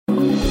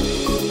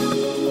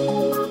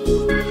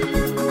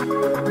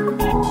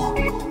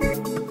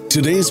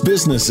Today's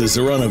businesses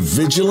are on a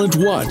vigilant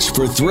watch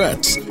for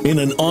threats in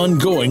an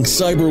ongoing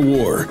cyber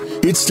war.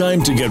 It's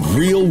time to get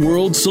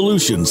real-world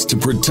solutions to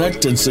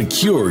protect and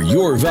secure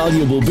your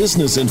valuable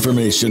business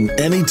information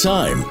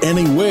anytime,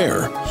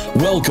 anywhere.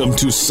 Welcome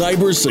to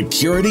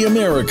Cybersecurity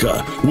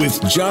America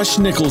with Josh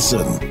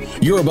Nicholson.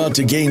 You're about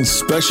to gain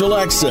special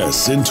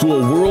access into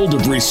a world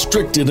of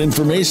restricted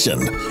information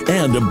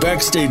and a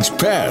backstage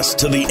pass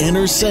to the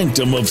inner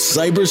sanctum of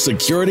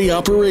cybersecurity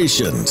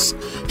operations.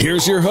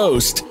 Here's your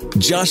host,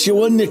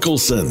 Joshua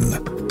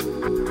Nicholson.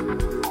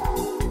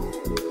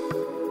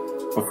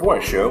 Before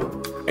I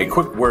show, a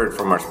quick word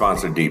from our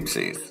sponsor, Deep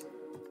Seas.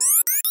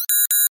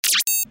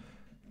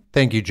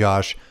 Thank you,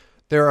 Josh.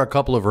 There are a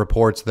couple of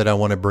reports that I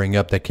want to bring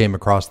up that came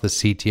across the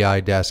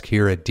CTI desk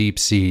here at Deep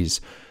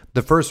Seas.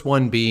 The first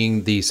one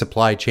being the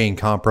supply chain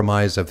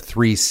compromise of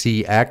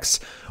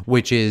 3CX,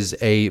 which is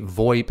a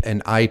VoIP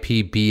and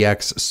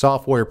IPBX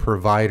software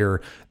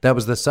provider that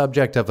was the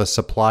subject of a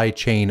supply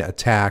chain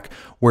attack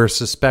where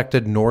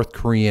suspected North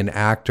Korean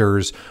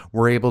actors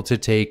were able to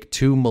take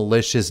two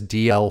malicious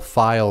DL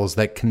files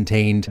that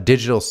contained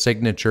digital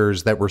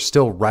signatures that were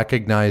still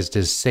recognized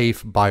as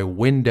safe by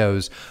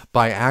Windows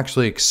by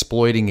actually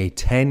exploiting a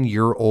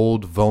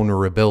 10-year-old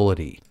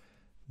vulnerability.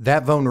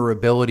 That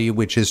vulnerability,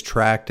 which is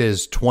tracked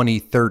as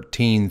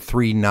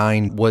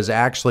 2013-39, was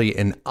actually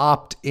an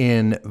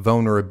opt-in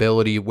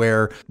vulnerability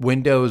where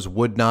Windows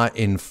would not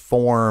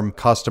inform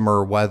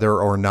customer whether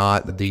or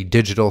not the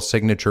digital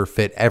signature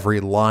fit every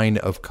line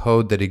of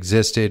code that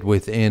existed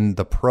within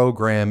the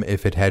program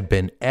if it had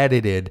been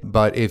edited.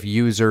 But if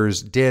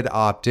users did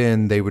opt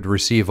in, they would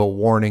receive a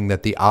warning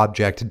that the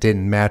object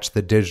didn't match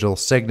the digital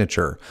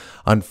signature.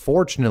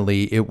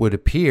 Unfortunately, it would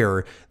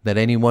appear that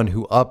anyone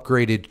who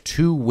upgraded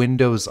to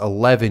Windows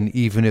 11,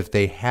 even if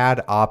they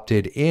had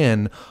opted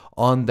in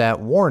on that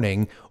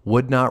warning,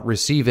 would not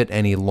receive it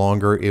any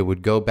longer. It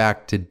would go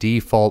back to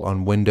default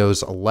on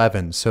Windows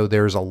 11. So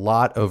there's a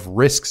lot of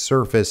risk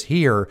surface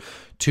here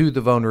to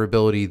the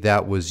vulnerability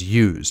that was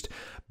used.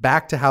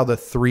 Back to how the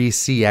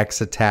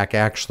 3CX attack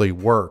actually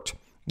worked.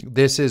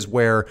 This is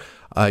where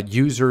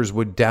users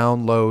would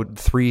download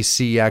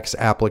 3CX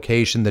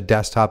application, the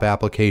desktop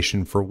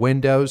application for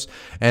Windows,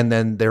 and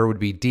then there would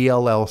be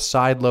DLL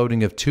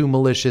sideloading of two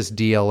malicious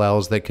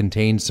DLLs that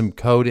contained some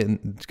code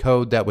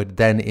that would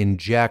then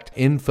inject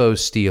info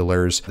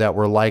stealers that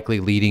were likely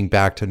leading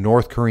back to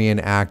North Korean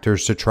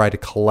actors to try to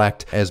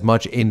collect as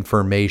much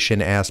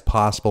information as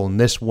possible. And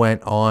this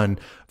went on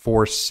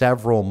for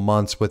several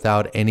months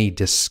without any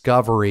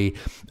discovery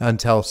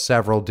until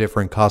several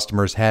different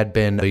customers had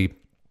been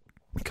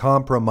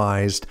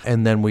compromised,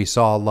 and then we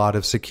saw a lot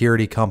of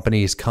security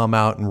companies come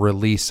out and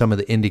release some of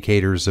the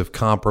indicators of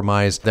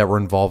compromise that were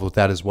involved with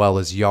that, as well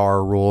as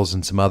YAR rules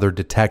and some other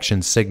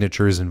detection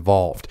signatures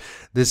involved.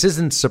 This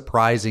isn't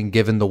surprising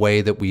given the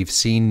way that we've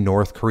seen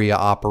North Korea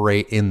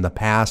operate in the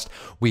past.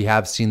 We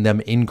have seen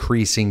them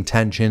increasing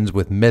tensions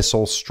with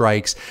missile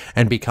strikes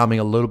and becoming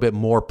a little bit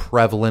more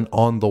prevalent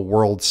on the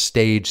world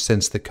stage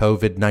since the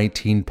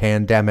COVID-19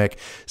 pandemic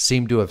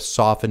seemed to have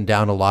softened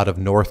down a lot of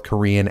North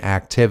Korean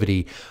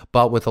activity.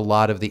 But with a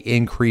lot of the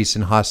increase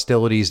in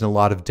hostilities and a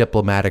lot of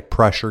diplomatic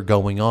pressure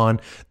going on,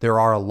 there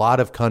are a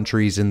lot of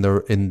countries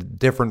in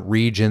different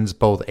regions,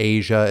 both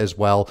Asia as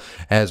well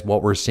as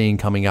what we're seeing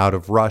coming out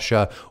of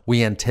Russia.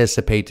 We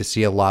anticipate to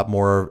see a lot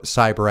more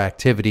cyber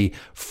activity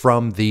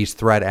from these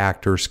threat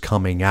actors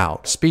coming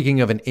out. Speaking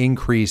of an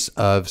increase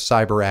of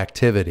cyber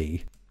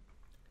activity,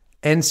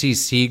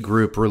 NCC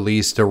Group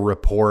released a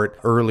report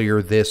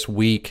earlier this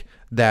week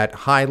that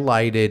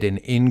highlighted an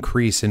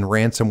increase in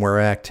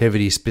ransomware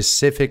activity,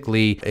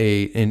 specifically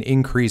an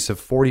increase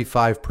of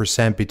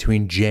 45%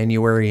 between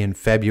January and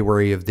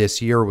February of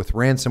this year, with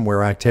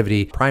ransomware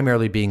activity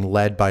primarily being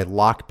led by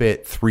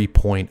Lockbit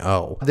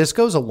 3.0. This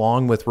goes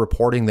along with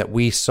reporting that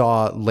we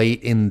saw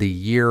late in the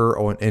year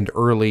and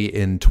early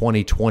in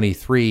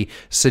 2023,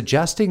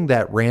 suggesting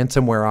that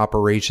ransomware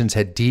operations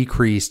had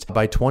decreased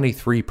by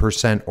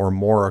 23% or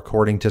more,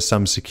 according to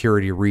some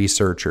security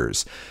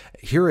researchers.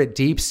 Here at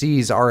Deep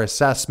Seas, our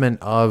assessment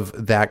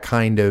of that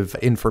kind of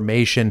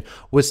information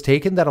was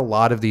taken that a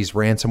lot of these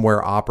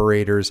ransomware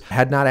operators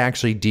had not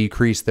actually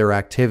decreased their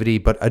activity,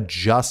 but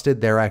adjusted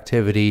their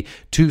activity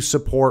to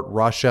support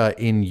Russia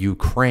in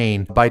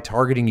Ukraine by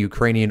targeting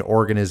Ukrainian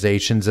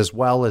organizations as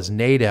well as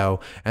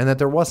NATO, and that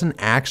there wasn't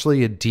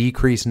actually a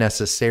decrease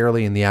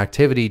necessarily in the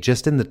activity,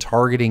 just in the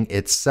targeting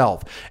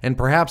itself. And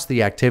perhaps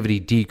the activity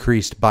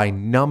decreased by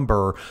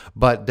number,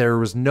 but there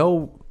was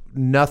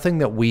nothing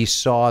that we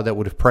saw that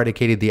would have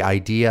predicated the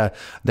idea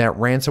that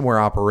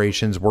ransomware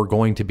operations were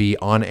going to be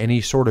on any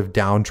sort of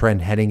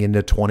downtrend heading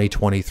into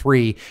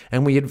 2023.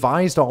 And we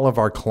advised all of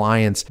our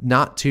clients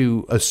not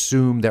to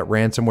assume that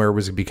ransomware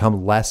was going to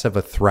become less of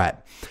a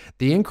threat.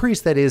 The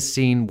increase that is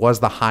seen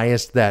was the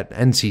highest that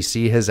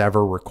NCC has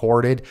ever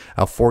recorded,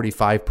 a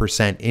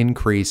 45%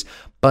 increase.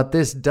 But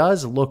this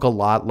does look a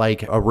lot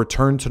like a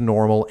return to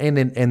normal and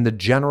the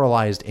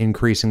generalized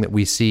increasing that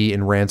we see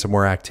in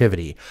ransomware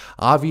activity.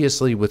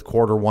 Obviously, with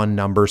quarter one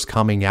numbers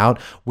coming out,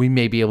 we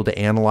may be able to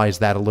analyze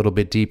that a little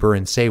bit deeper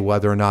and say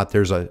whether or not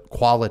there's a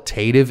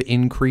qualitative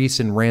increase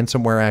in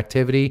ransomware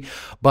activity.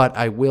 But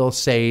I will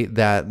say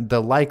that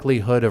the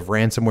likelihood of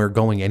ransomware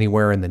going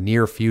anywhere in the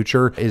near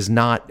future is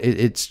not,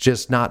 it's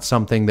just not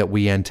something that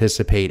we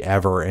anticipate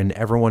ever. And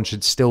everyone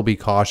should still be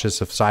cautious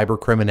of cyber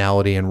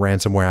criminality and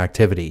ransomware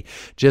activity.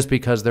 Just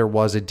because there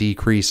was a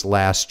decrease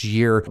last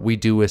year, we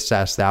do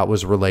assess that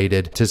was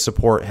related to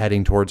support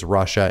heading towards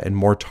Russia and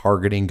more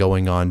targeting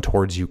going on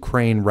towards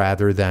Ukraine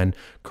rather than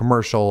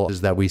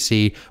commercials that we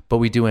see. But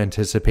we do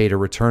anticipate a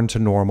return to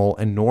normal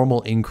and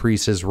normal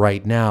increases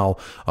right now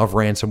of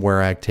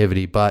ransomware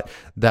activity. But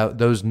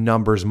those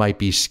numbers might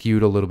be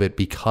skewed a little bit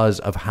because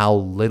of how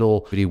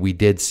little we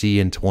did see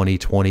in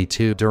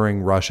 2022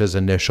 during Russia's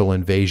initial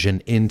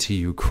invasion into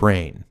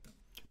Ukraine.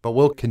 But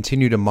we'll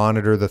continue to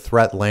monitor the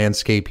threat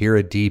landscape here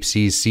at Deep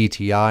Seas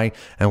CTI,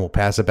 and we'll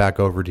pass it back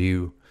over to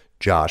you,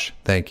 Josh.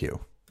 Thank you.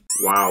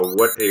 Wow,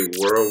 what a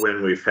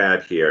whirlwind we've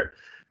had here.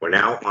 We're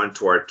now on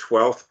to our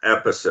 12th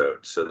episode.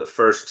 So the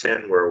first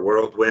 10 were a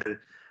whirlwind.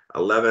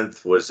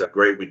 11th was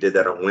great. We did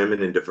that on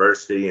women and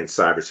diversity and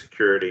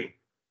cybersecurity.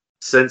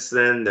 Since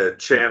then, the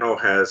channel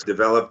has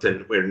developed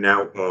and we're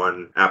now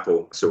on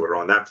Apple. So we're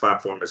on that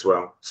platform as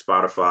well.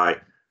 Spotify,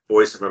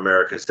 Voice of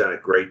America has done a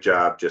great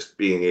job just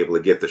being able to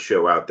get the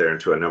show out there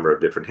into a number of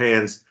different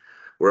hands.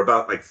 We're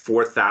about like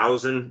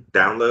 4,000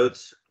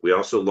 downloads. We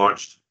also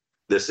launched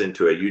this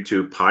into a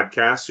YouTube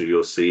podcast. So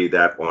you'll see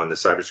that on the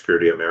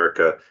Cybersecurity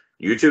America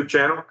YouTube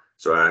channel.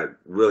 So I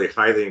really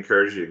highly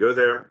encourage you to go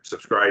there,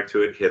 subscribe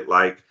to it, hit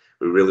like.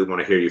 We really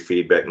want to hear your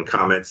feedback and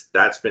comments.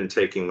 That's been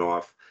taking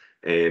off.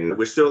 And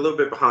we're still a little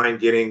bit behind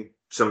getting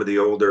some of the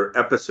older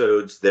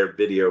episodes, their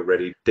video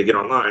ready to get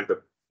online,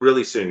 but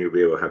really soon you'll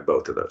be able to have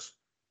both of those.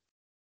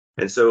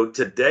 And so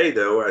today,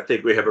 though, I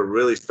think we have a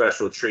really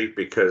special treat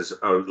because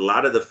a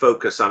lot of the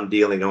focus I'm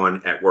dealing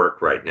on at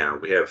work right now.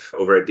 We have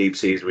over at Deep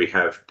Seas, we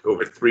have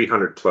over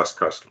 300 plus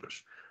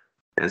customers.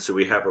 And so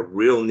we have a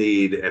real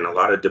need and a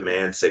lot of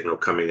demand signal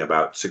coming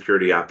about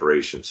security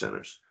operations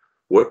centers.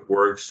 What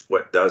works,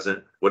 what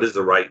doesn't, what is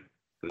the right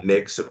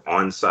mix of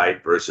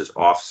on-site versus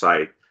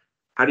off-site?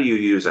 How do you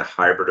use a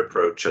hybrid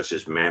approach such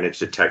as managed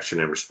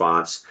detection and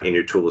response in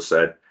your tool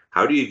set?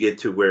 How do you get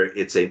to where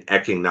it's an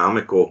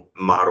economical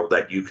model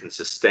that you can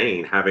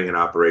sustain having an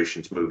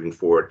operations moving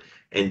forward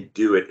and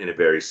do it in a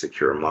very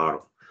secure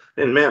model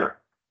and manner?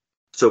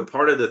 So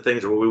part of the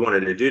things that we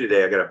wanted to do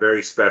today, I got a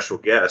very special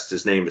guest.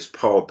 His name is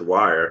Paul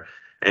Dwyer,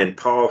 and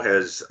Paul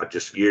has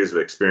just years of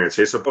experience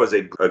here. So Paul is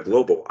a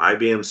global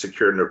IBM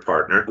Secure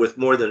partner with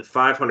more than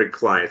 500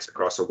 clients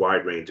across a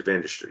wide range of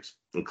industries,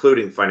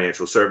 including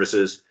financial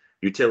services,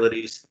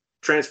 utilities,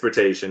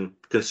 transportation,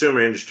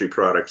 consumer industry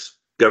products,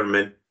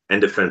 government, and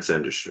defense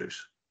industries.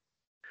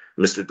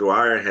 Mr.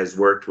 Dwyer has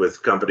worked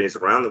with companies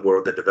around the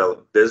world that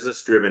develop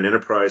business-driven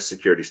enterprise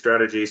security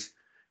strategies,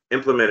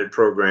 implemented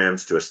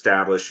programs to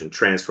establish and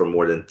transfer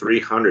more than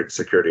 300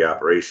 security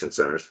operations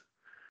centers,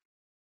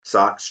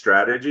 SOC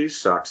strategies,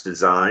 SOC's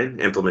design,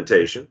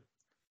 implementation,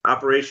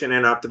 operation,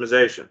 and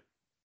optimization.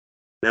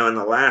 Now, in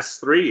the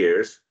last 3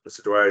 years,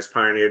 Mr. Dwyer has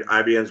pioneered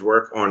IBM's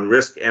work on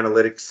risk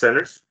analytics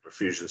centers, or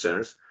fusion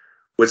centers,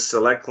 with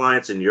select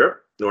clients in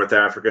Europe, North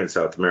Africa, and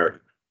South America.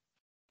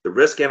 The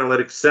Risk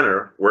Analytics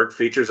Center work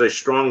features a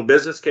strong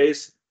business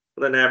case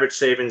with an average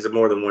savings of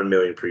more than $1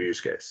 million per use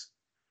case.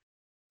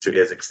 So it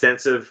has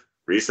extensive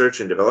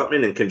research and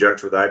development in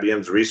conjunction with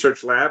IBM's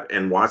Research Lab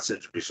and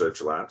Watson's Research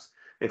Labs,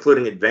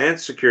 including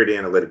advanced security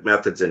analytic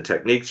methods and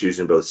techniques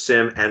using both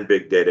SIM and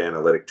big data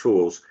analytic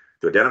tools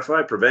to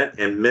identify, prevent,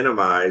 and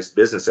minimize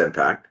business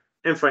impact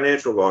and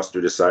financial loss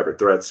due to cyber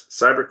threats,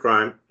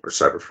 cybercrime, or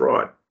cyber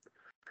fraud.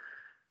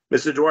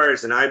 Mr. Dwyer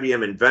is an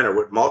IBM inventor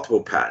with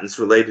multiple patents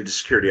related to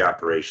security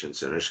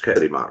operations and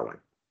security modeling,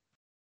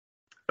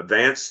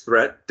 advanced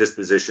threat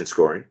disposition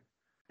scoring,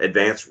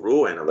 advanced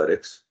rule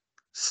analytics,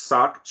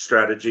 SOC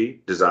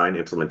strategy, design,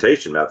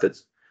 implementation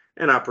methods,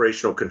 and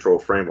operational control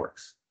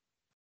frameworks.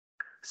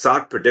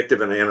 SOC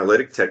predictive and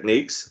analytic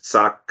techniques,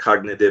 SOC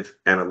cognitive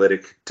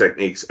analytic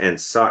techniques,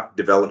 and SOC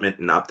development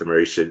and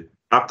optimization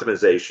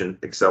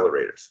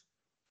accelerators.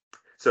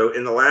 So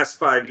in the last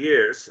 5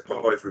 years,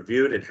 Paul has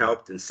reviewed and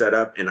helped and set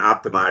up and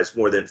optimized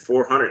more than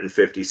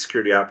 450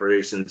 security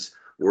operations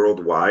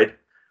worldwide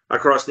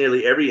across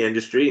nearly every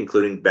industry,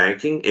 including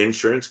banking,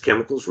 insurance,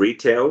 chemicals,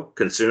 retail,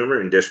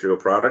 consumer, industrial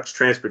products,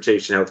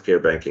 transportation,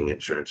 healthcare, banking,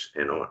 insurance,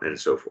 and on and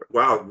so forth.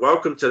 Wow,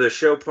 welcome to the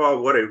show,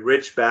 Paul. What a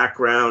rich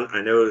background.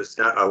 I know there's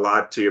not a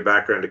lot to your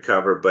background to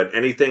cover, but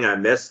anything I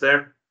missed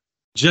there?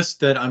 Just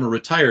that I'm a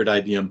retired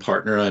IBM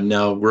partner. I'm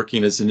now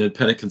working as an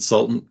independent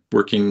consultant,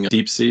 working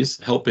Deep Seas,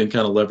 helping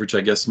kind of leverage,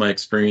 I guess, my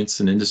experience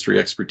and industry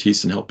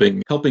expertise and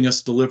helping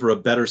us deliver a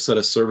better set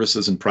of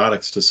services and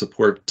products to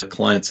support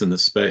clients in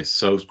this space.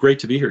 So it's great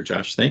to be here,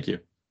 Josh. Thank you.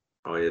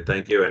 Oh, yeah,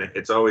 thank you. And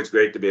it's always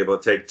great to be able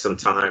to take some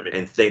time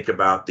and think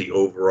about the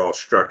overall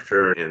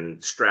structure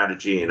and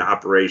strategy and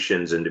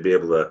operations and to be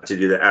able to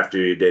do that after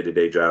your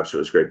day-to-day job. So it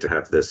was great to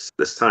have this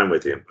time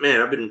with you.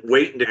 Man, I've been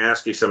waiting to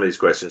ask you some of these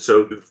questions.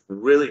 So you've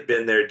really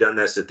been there, done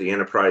this at the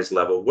enterprise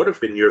level. What have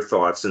been your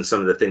thoughts and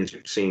some of the things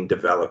you've seen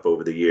develop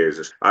over the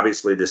years?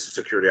 Obviously, this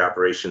security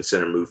operations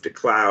center moved to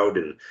cloud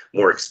and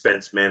more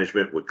expense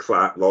management with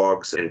cloud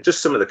logs and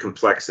just some of the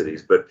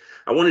complexities. But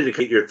I wanted to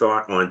get your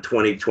thought on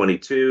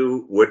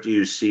 2022. What do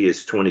you see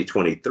as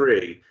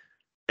 2023?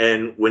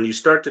 And when you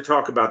start to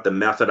talk about the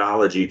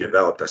methodology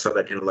developed, I saw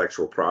that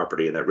intellectual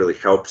property, and that really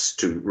helps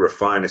to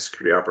refine a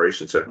security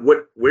operations center.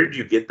 Where did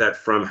you get that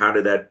from? How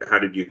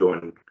did you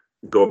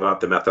go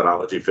about the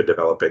methodology for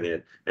developing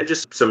it? And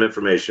just some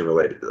information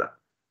related to that.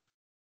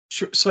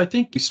 Sure. So I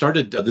think we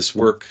started this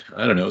work,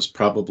 I don't know, it was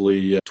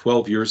probably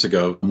 12 years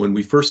ago when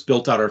we first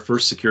built out our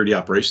first security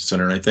operations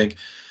center. And I think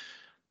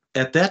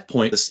at that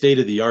point, the state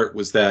of the art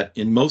was that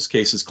in most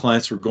cases,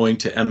 clients were going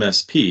to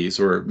MSPs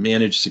or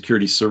managed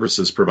security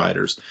services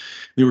providers.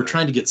 We were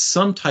trying to get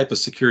some type of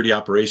security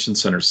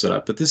operations center set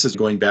up, but this is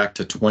going back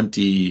to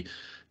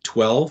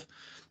 2012.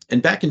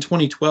 And back in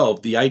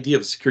 2012, the idea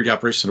of a security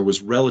operations center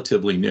was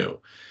relatively new.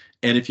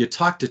 And if you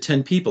talk to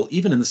 10 people,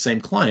 even in the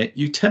same client,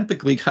 you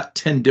typically got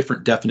 10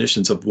 different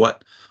definitions of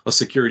what a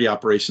security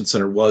operations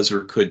center was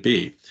or could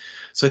be.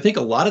 So I think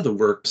a lot of the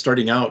work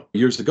starting out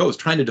years ago is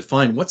trying to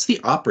define what's the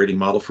operating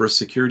model for a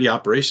security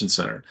operations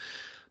center.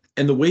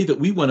 And the way that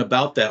we went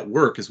about that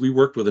work is we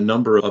worked with a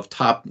number of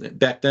top,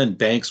 back then,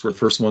 banks were the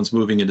first ones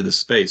moving into this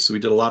space. So we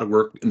did a lot of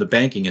work in the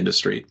banking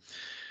industry.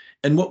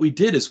 And what we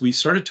did is we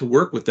started to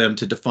work with them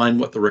to define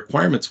what the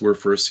requirements were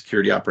for a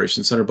security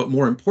operations center. But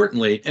more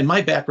importantly, and my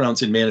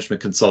background's in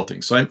management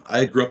consulting. So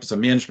I grew up as a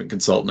management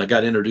consultant. I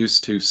got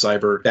introduced to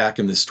cyber back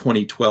in this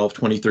 2012,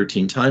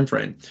 2013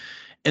 timeframe.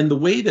 And the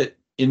way that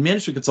in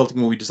management consulting,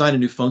 when we design a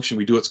new function,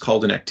 we do what's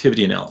called an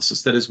activity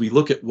analysis. That is, we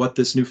look at what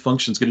this new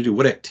function is going to do,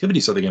 what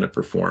activities are they going to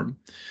perform,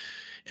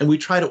 and we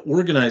try to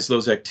organize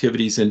those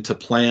activities into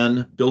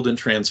plan, build and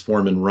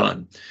transform, and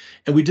run.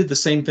 And we did the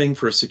same thing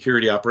for a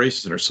security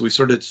operations center. So we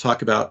started to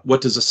talk about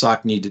what does a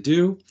SOC need to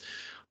do?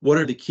 What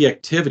are the key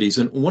activities?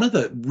 And one of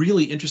the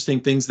really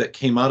interesting things that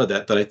came out of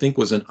that I think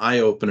was an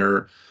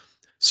eye-opener,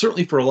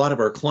 certainly for a lot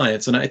of our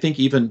clients, and I think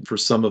even for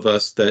some of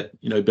us that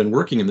have been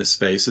working in this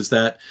space, is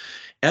that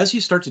as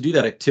you start to do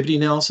that activity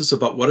analysis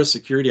about what a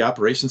security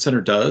operations center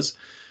does,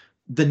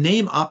 the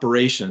name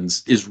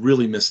operations is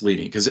really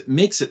misleading because it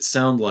makes it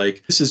sound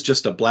like this is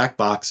just a black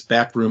box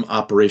backroom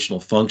operational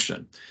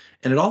function.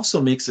 And it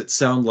also makes it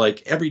sound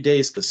like every day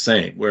is the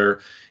same, where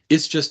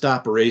it's just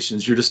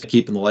operations, you're just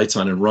keeping the lights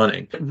on and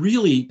running. It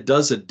really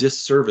does a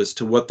disservice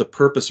to what the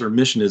purpose or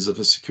mission is of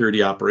a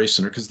security operations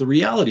center, because the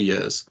reality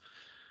is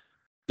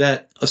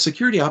that a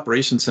security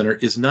operations center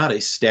is not a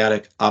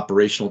static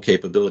operational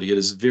capability. It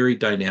is very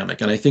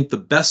dynamic. And I think the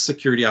best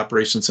security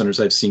operations centers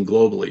I've seen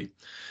globally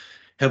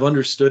have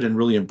understood and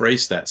really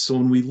embraced that. So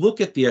when we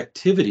look at the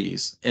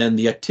activities, and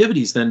the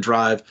activities then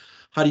drive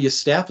how do you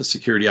staff a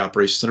security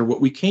operations center,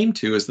 what we came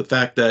to is the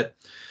fact that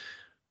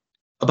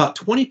about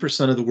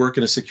 20% of the work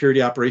in a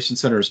security operations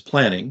center is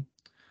planning,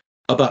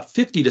 about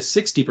 50 to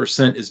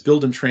 60% is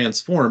build and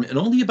transform, and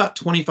only about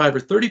 25 or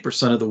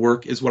 30% of the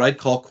work is what I'd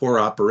call core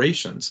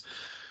operations.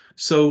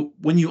 So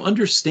when you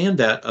understand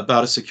that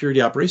about a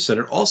security operations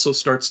center, it also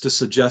starts to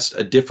suggest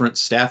a different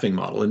staffing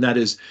model. And that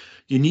is,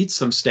 you need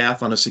some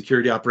staff on a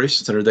security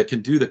operations center that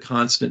can do the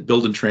constant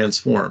build and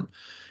transform.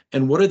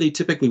 And what are they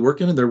typically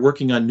working on? They're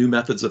working on new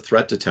methods of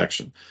threat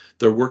detection.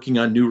 They're working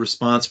on new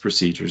response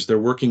procedures. They're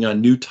working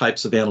on new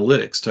types of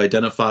analytics to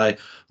identify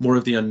more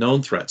of the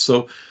unknown threats.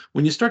 So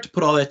when you start to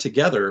put all that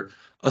together,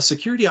 a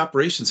security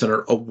operations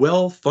center, a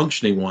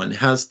well-functioning one,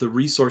 has the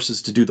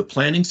resources to do the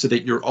planning so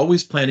that you're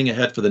always planning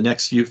ahead for the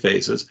next few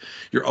phases.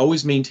 You're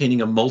always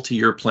maintaining a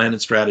multi-year plan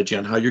and strategy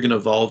on how you're going to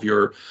evolve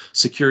your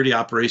security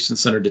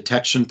operations center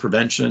detection,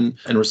 prevention,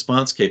 and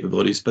response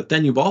capabilities. But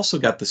then you've also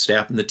got the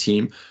staff and the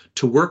team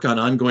to work on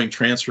ongoing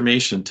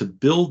transformation to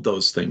build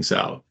those things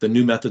out, the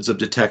new methods of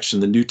detection,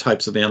 the new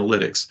types of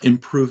analytics,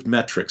 improved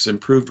metrics,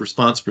 improved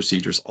response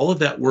procedures. All of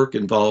that work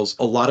involves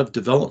a lot of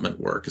development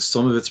work.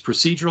 Some of it's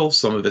procedural,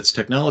 some of it's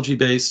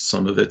technology-based,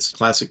 some of it's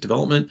classic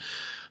development,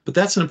 but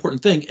that's an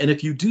important thing. And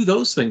if you do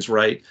those things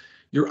right,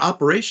 your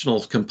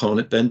operational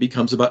component then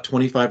becomes about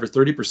 25 or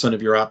 30%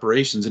 of your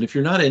operations. And if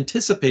you're not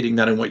anticipating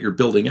that in what you're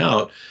building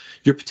out,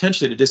 you're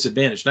potentially at a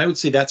disadvantage. And I would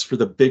say that's for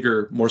the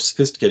bigger, more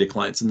sophisticated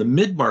clients. And the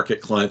mid-market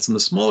clients and the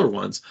smaller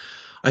ones,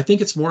 I think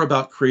it's more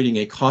about creating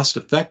a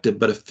cost-effective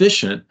but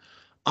efficient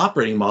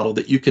operating model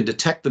that you can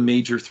detect the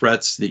major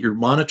threats, that you're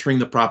monitoring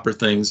the proper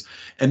things,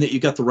 and that you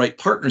got the right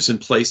partners in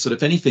place so that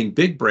if anything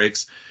big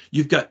breaks,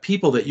 you've got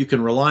people that you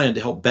can rely on to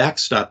help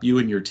backstop you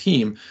and your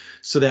team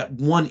so that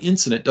one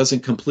incident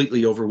doesn't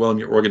completely overwhelm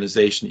your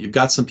organization. You've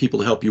got some people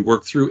to help you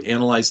work through,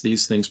 analyze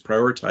these things,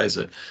 prioritize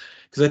it.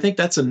 Because I think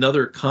that's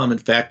another common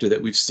factor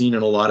that we've seen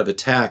in a lot of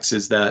attacks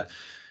is that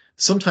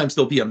sometimes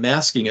there'll be a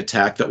masking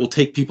attack that will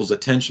take people's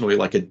attention away,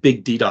 like a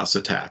big DDoS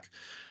attack.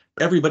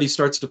 everybody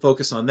starts to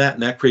focus on that,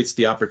 and that creates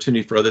the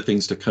opportunity for other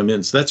things to come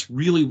in. So that's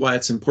really why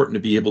it's important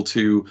to be able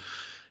to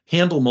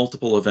handle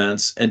multiple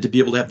events and to be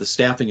able to have the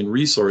staffing and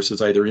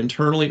resources either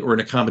internally or in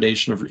a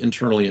combination of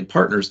internally and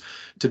partners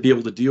to be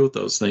able to deal with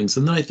those things.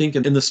 And then I think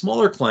in the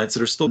smaller clients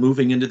that are still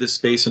moving into this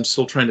space and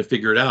still trying to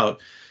figure it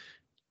out,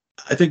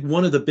 I think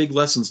one of the big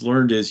lessons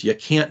learned is you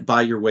can't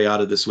buy your way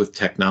out of this with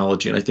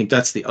technology. And I think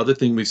that's the other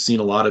thing we've seen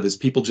a lot of is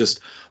people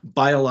just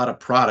buy a lot of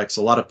products,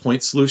 a lot of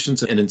point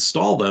solutions and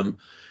install them,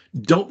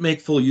 don't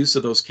make full use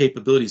of those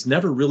capabilities,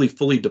 never really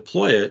fully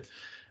deploy it.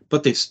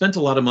 But they've spent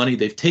a lot of money,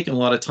 they've taken a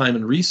lot of time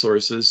and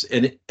resources,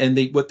 and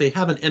what they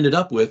haven't ended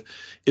up with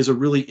is a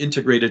really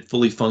integrated,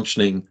 fully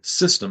functioning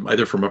system,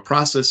 either from a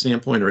process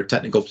standpoint or a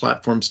technical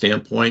platform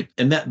standpoint.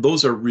 And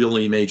those are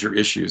really major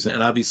issues.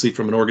 And obviously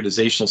from an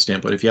organizational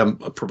standpoint, if you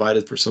haven't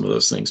provided for some of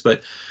those things.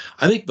 But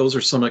I think those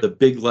are some of the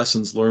big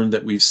lessons learned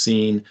that we've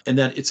seen, and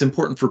that it's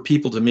important for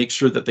people to make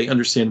sure that they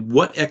understand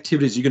what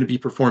activities you're going to be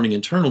performing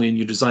internally, and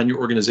you design your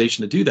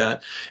organization to do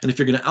that. And if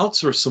you're going to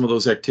outsource some of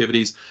those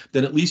activities,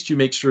 then at least you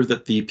make sure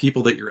that the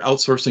people that you're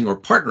outsourcing or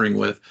partnering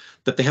with,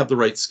 that they have the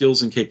right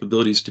skills and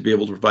capabilities to be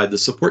able to provide the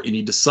support you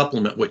need to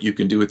supplement what you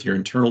can do with your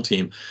internal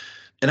team.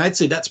 And I'd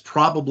say that's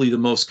probably the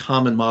most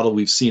common model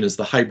we've seen is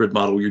the hybrid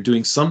model, where you're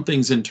doing some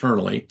things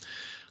internally,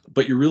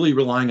 but you're really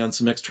relying on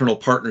some external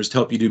partners to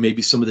help you do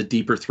maybe some of the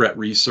deeper threat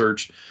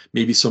research,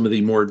 maybe some of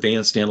the more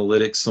advanced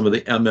analytics, some of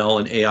the ML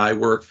and AI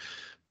work.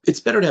 It's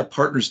better to have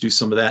partners do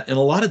some of that. And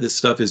a lot of this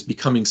stuff is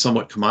becoming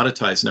somewhat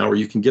commoditized now, where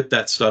you can get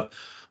that stuff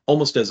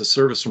almost as a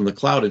service from the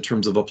cloud in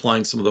terms of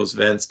applying some of those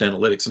advanced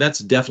analytics. And that's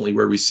definitely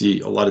where we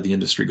see a lot of the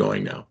industry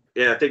going now.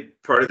 Yeah, I think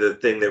part of the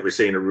thing that we're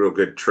seeing a real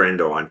good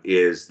trend on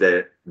is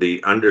that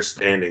the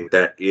understanding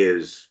that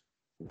is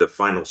the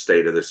final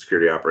state of the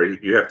security operation.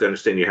 You have to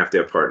understand you have to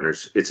have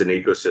partners. It's an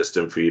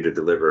ecosystem for you to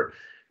deliver.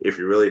 If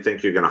you really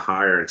think you're going to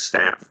hire and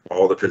staff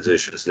all the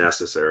positions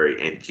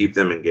necessary and keep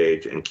them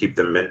engaged and keep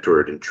them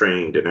mentored and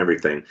trained and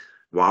everything,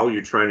 while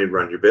you're trying to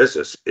run your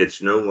business,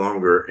 it's no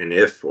longer an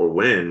if or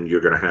when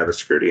you're going to have a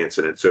security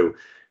incident. So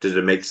does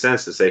it make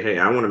sense to say, hey,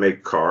 I want to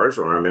make cars,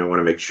 or I want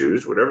to make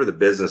shoes, whatever the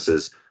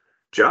business's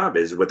job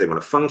is, what they want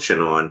to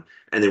function on,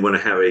 and they want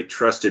to have a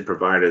trusted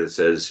provider that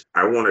says,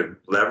 I want to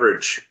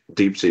leverage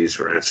deep seas,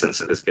 for instance,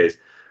 in this case,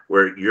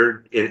 where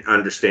you're in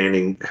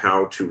understanding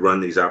how to run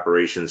these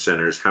operation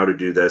centers, how to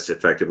do this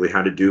effectively,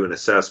 how to do an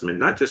assessment,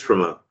 not just from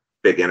a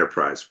big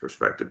enterprise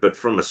perspective, but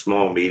from a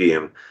small,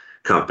 medium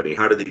company.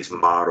 How do these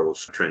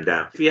models trend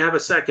out? If you have a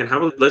second,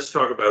 let's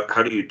talk about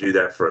how do you do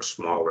that for a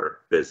smaller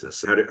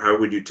business? How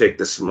would you take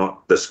the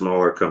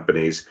smaller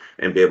companies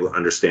and be able to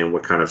understand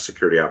what kind of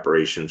security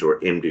operations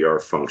or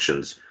MDR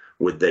functions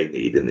would they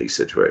need in these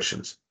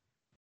situations?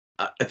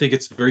 I think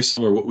it's very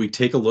similar. What we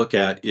take a look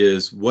at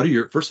is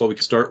first of all, we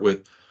can start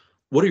with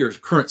what are your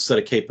current set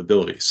of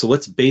capabilities? So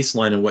let's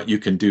baseline on what you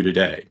can do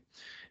today.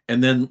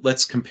 And then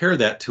let's compare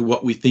that to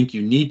what we think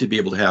you need to be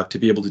able to have to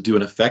be able to do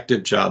an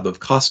effective job of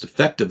cost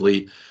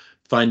effectively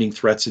finding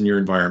threats in your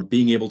environment,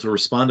 being able to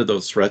respond to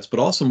those threats,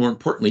 but also more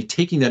importantly,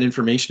 taking that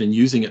information and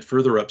using it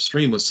further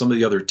upstream with some of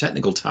the other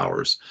technical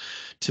towers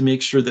to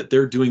make sure that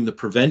they're doing the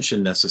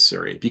prevention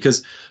necessary.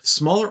 Because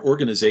smaller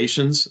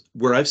organizations,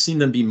 where I've seen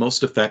them be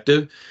most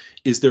effective,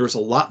 is there's a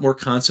lot more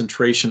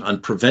concentration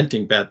on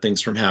preventing bad things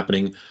from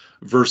happening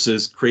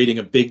versus creating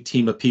a big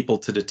team of people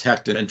to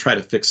detect and try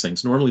to fix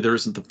things. Normally, there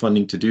isn't the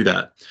funding to do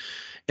that.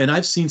 And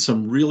I've seen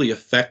some really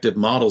effective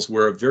models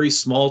where a very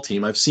small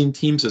team, I've seen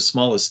teams as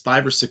small as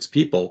 5 or 6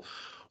 people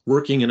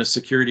working in a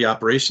security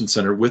operations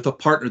center with a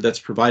partner that's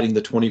providing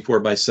the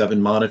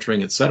 24/7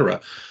 monitoring, et cetera.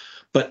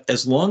 But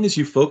as long as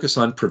you focus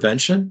on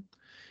prevention,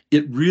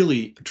 it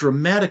really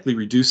dramatically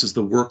reduces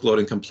the workload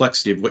and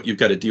complexity of what you've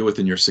got to deal with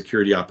in your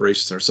security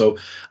operations center. So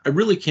I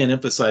really can't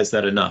emphasize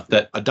that enough,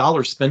 that a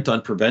dollar spent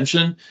on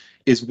prevention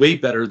is way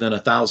better than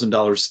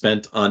 $1,000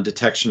 spent on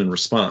detection and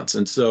response.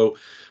 And so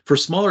for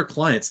smaller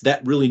clients,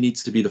 that really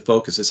needs to be the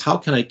focus, is how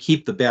can I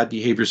keep the bad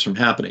behaviors from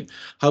happening?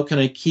 How can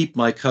I keep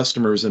my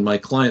customers and my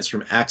clients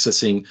from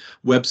accessing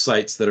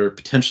websites that are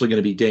potentially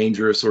going to be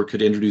dangerous or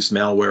could introduce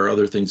malware or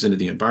other things into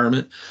the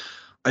environment?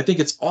 I think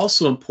it's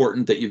also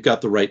important that you've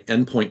got the right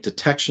endpoint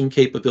detection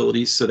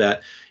capabilities so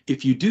that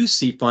if you do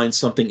find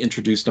something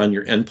introduced on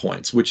your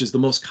endpoints, which is the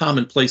most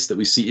common place that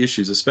we see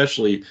issues,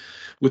 especially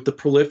with the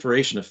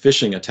proliferation of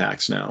phishing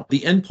attacks now,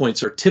 the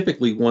endpoints are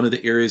typically one of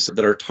the areas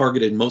that are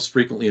targeted most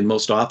frequently and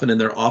most often,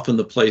 and they're often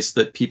the place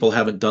that people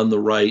haven't done the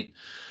right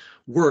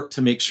work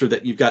to make sure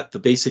that you've got the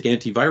basic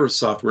antivirus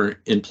software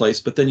in place,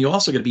 but then you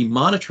also got to be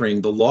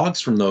monitoring the logs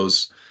from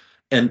those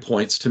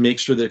endpoints to make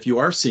sure that if you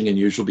are seeing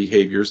unusual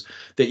behaviors,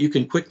 that you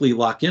can quickly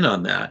lock in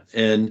on that.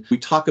 And we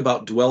talk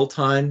about dwell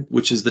time,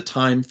 which is the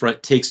time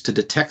it takes to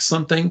detect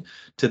something,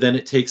 to then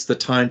it takes the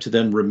time to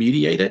then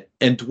remediate it.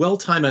 And dwell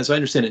time, as I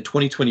understand, in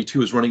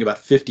 2022 is running about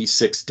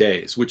 56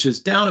 days, which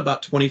is down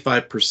about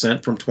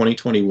 25% from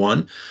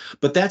 2021.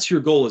 But that's your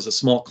goal as a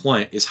small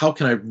client, is how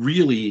can I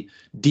really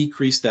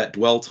decrease that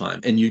dwell time?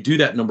 And you do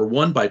that, number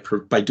one,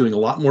 by doing a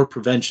lot more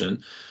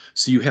prevention,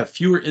 So you have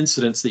fewer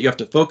incidents that you have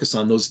to focus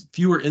on. Those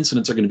fewer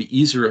incidents are going to be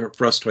easier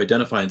for us to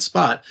identify and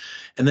spot.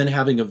 And then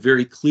having a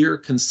very clear,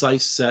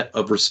 concise set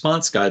of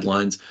response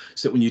guidelines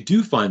so that when you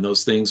do find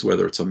those things,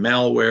 whether it's a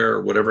malware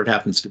or whatever it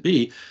happens to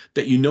be,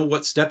 that you know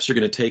what steps you're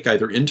going to take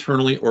either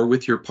internally or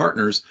with your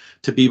partners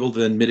to be able to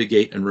then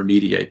mitigate and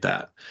remediate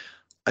that.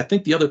 I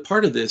think the other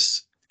part of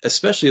this,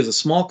 especially as a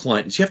small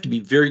client, is you have to be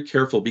very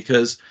careful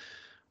because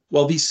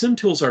while these SIM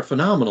tools are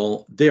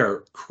phenomenal, they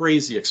are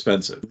crazy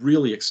expensive,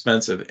 really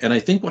expensive. And I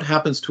think what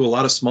happens to a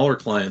lot of smaller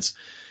clients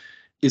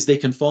is they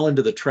can fall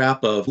into the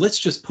trap of let's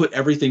just put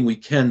everything we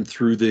can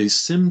through these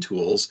SIM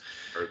tools.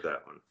 Heard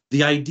that one.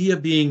 The idea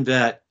being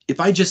that if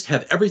I just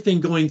have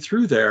everything going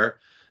through there,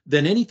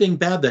 then anything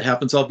bad that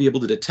happens, I'll be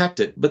able to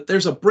detect it. But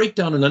there's a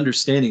breakdown in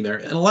understanding there.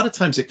 And a lot of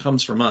times it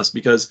comes from us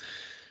because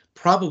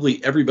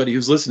probably everybody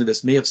who's listening to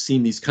this may have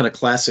seen these kind of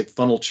classic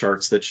funnel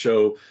charts that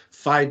show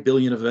 5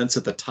 billion events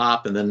at the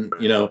top and then,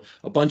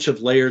 a bunch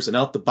of layers, and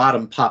out the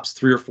bottom pops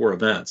 3 or 4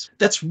 events.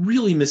 That's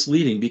really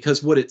misleading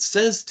because what it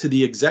says to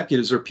the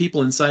executives or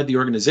people inside the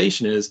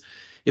organization is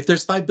if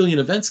there's 5 billion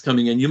events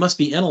coming in, you must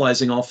be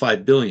analyzing all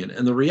 5 billion.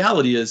 And the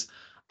reality is,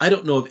 I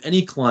don't know of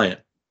any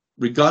client,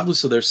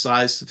 regardless of their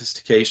size,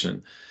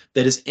 sophistication,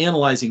 that is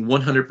analyzing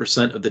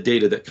 100% of the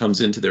data that comes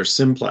into their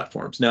SIM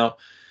platforms. Now,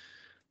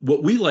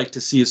 what we like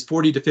to see is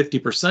 40 to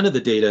 50% of the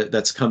data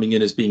that's coming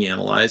in is being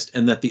analyzed,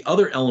 and that the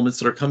other elements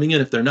that are coming in,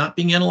 if they're not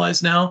being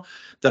analyzed now,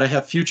 that I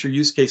have future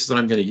use cases that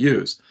I'm going to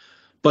use.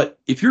 But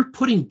if you're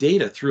putting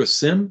data through a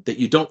SIM that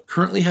you don't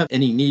currently have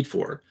any need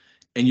for,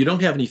 and you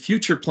don't have any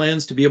future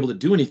plans to be able to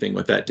do anything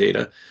with that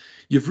data,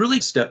 you've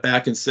really stepped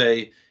back and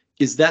say,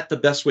 is that the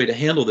best way to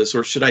handle this?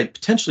 Or should I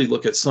potentially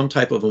look at some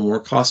type of a more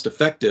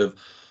cost-effective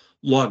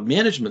log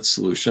management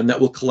solution that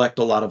will collect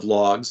a lot of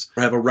logs,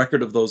 have a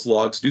record of those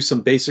logs, do some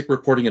basic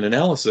reporting and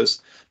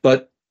analysis,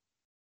 but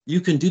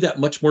you can do that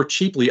much more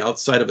cheaply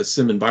outside of a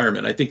SIM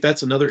environment. I think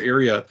that's another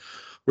area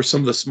where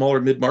some of the smaller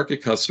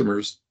mid-market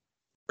customers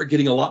are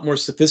getting a lot more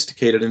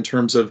sophisticated in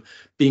terms of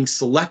being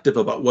selective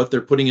about what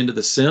they're putting into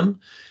the SIM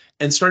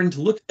and starting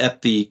to look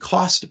at the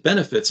cost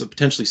benefits of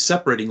potentially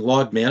separating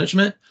log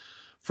management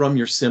from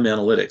your SIM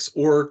analytics,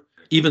 or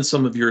even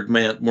some of your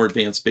more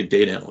advanced big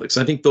data analytics.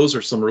 I think those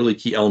are some really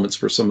key elements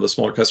for some of the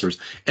smaller customers,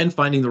 and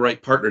finding the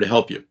right partner to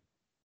help you.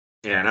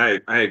 Yeah,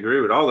 and I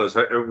agree with all those.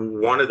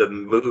 One of the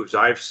moves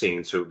I've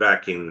seen, so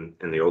back in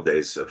the old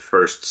days, the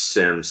first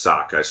SIM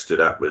SOC I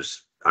stood up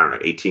was,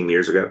 18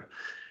 years ago.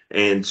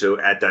 And so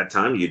at that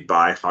time, you'd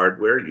buy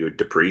hardware, you would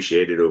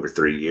depreciate it over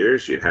 3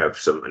 years, you'd have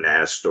some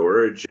NAS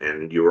storage,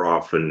 and you were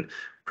often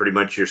pretty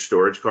much your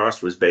storage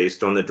cost was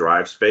based on the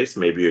drive space.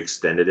 Maybe you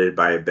extended it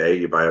by a bay.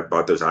 You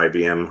bought those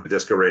IBM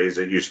disk arrays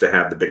that used to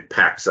have the big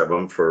packs of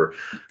them for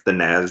the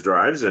NAS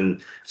drives.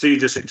 And so you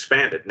just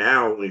expand it.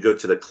 Now, when you go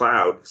to the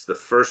cloud, it's the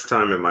first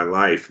time in my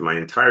life, my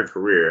entire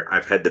career,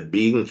 I've had the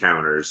bean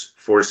counters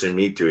forcing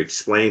me to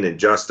explain and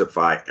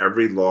justify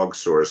every log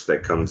source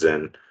that comes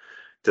in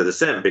to the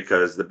SIM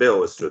because the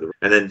bill is through the.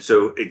 And then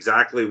so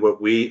exactly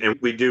what we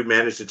do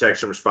manage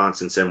detection,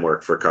 response, and SIM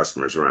work for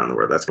customers around the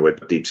world. That's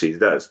what DeepSeek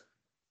does.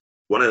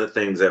 One of the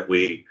things that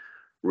we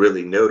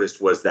really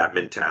noticed was that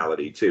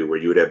mentality too, where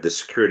you would have the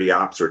security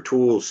ops or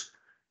tools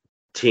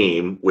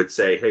team would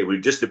say, hey, we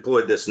just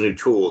deployed this new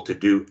tool to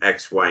do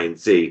X, Y, and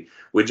Z.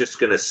 We're just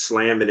going to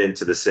slam it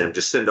into the SIM,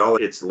 just send all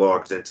its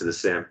logs into the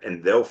SIM,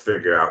 and they'll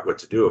figure out what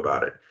to do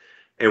about it.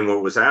 And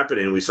what was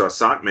happening, we saw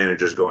SOC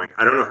managers going,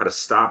 I don't know how to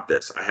stop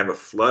this. I have a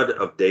flood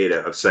of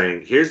data of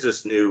saying, here's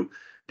this new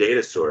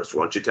data source.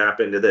 Why don't you tap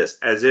into this?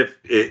 As if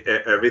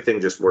everything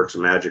just works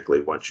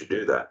magically once you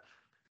do that.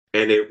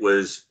 And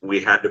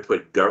we had to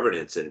put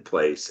governance in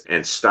place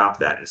and stop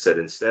that and said,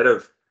 instead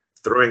of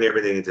throwing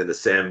everything into the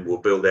SIM, we'll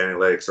build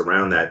analytics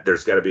around that.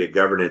 There's got to be a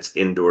governance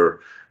indoor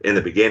in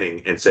the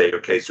beginning and say,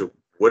 okay, so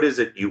what is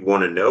it you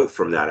want to know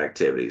from that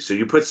activity? So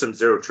you put some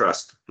zero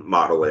trust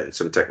model in,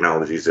 some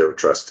technology, zero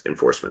trust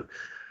enforcement.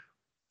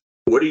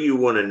 What do you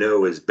want to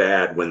know is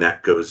bad when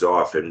that goes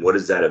off? And what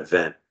does that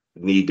event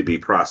need to be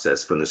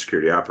processed from the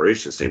security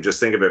operations team? Just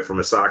think of it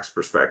from a SOC's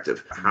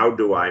perspective. How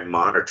do I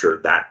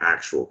monitor that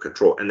actual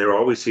control? And there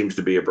always seems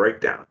to be a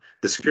breakdown.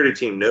 The security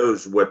team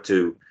knows what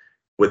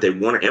they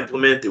want to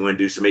implement. They want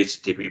to do some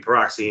HTTP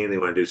proxying. They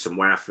want to do some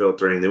WAF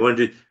filtering. They want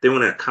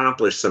to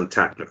accomplish some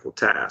technical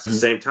tasks. At the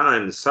same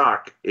time, the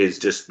SOC is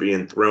just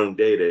being thrown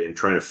data and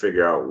trying to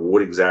figure out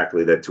what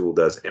exactly that tool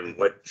does and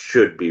what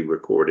should be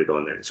recorded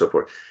on there and so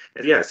forth.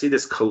 And yeah, see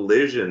this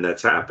collision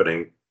that's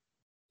happening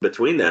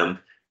between them.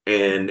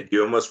 And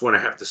you almost want to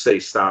have to say,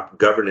 stop,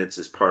 governance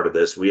is part of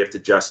this. We have to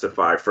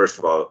justify, first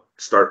of all,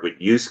 start with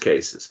use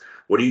cases.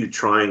 What are you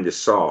trying to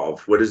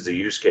solve? What is the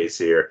use case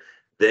here?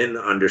 Then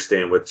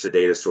understand what's the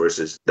data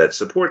sources that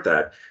support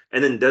that.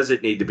 And then does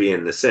it need to be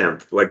in the SIM?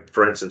 Like,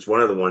 for instance, one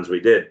of the ones we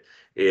did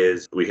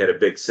is we had a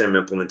big SIM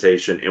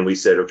implementation and we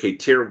said, okay,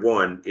 tier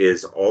 1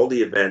 is all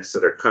the events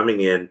that are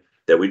coming in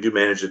that we do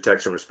manage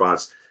detection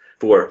response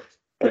for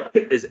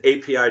is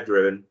API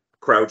driven.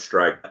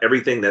 CrowdStrike,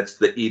 everything that's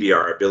the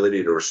EDR,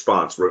 ability to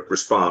respond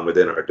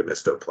within our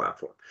Demisto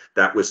platform.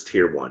 That was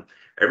tier 1.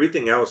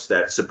 Everything else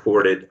that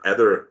supported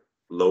other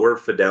lower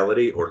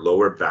fidelity or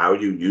lower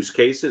value use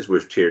cases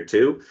was tier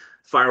two.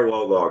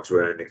 Firewall logs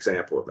were an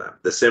example of that.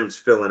 The SIMs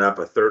filling up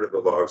a third of the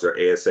logs are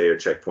ASA or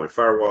checkpoint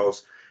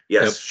firewalls.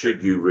 Yes,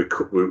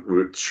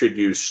 yep. Should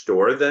you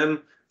store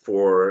them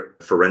for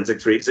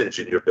forensics reasons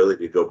and your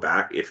ability to go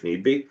back if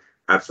need be?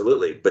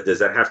 Absolutely. But does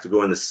that have to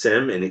go in the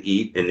SIM and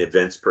eat in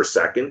events per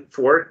second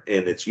for it?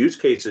 And its use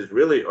cases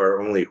really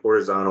are only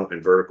horizontal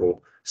and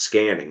vertical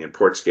scanning and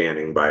port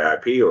scanning by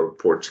IP or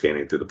port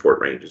scanning through the port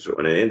ranges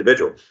on an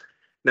individual.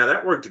 Now,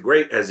 that worked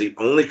great as the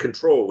only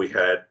control we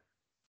had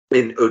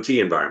in OT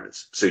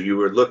environments. So you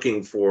were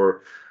looking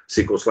for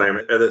SQL Slam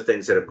and other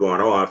things that have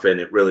gone off, and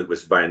it really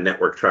was by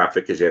network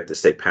traffic because you have to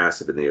stay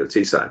passive in the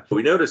OT side. What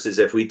we notice is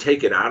if we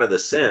take it out of the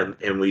SIM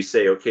and we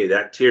say, okay,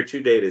 that tier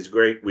two data is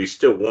great, we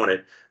still want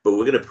it, but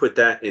we're going to put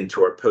that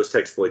into our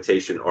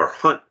post-exploitation or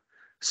hunt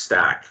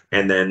stack.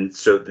 And then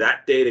so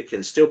that data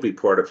can still be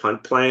part of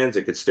hunt plans,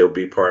 it could still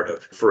be part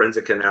of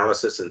forensic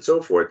analysis and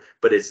so forth,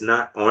 but it's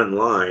not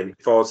online.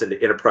 It falls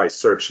into enterprise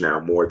search now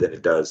more than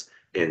it does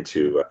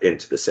into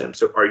the SIM.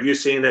 So are you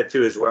seeing that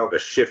too as well? The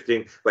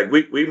shifting, like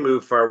we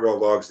moved firewall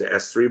logs to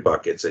S3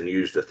 buckets and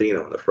used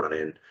Athena on the front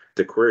end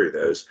to query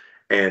those.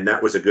 And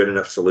that was a good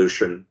enough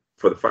solution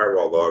for the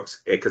firewall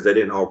logs because they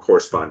didn't all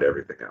correspond to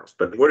everything else.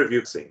 But what have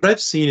you seen? What I've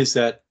seen is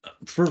that,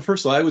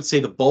 first of all, I would say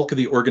the bulk of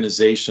the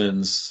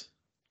organizations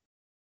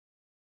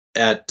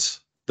at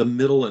the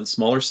middle and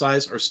smaller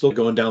size are still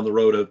going down the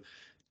road of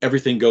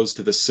everything goes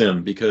to the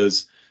SIM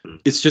because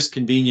it's just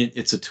convenient.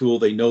 It's a tool.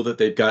 They know that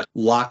they've got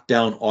locked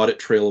down audit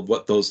trail of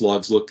what those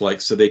logs look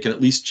like. So they can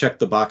at least check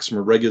the box from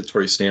a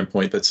regulatory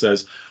standpoint that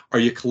says, are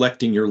you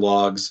collecting your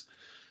logs?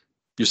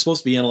 You're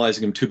supposed to be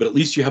analyzing them too, but at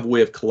least you have a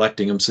way of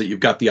collecting them so that you've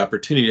got the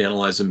opportunity to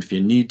analyze them if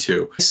you need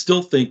to. I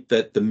still think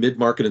that the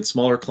mid-market and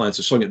smaller clients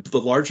are showing it. The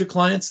larger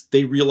clients,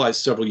 they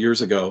realized several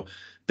years ago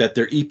that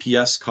their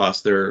EPS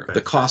cost,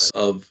 the cost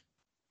of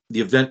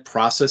the event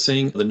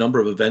processing, the number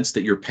of events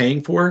that you're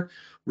paying for,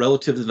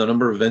 relative to the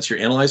number of events you're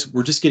analyzing,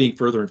 we're just getting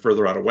further and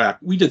further out of whack.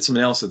 We did some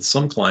analysis with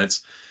some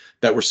clients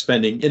that were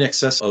spending in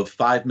excess of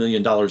 $5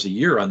 million a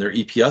year on their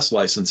EPS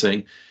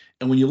licensing.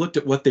 And when you looked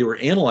at what they were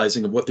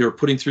analyzing and what they were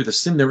putting through the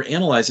SIM, they were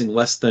analyzing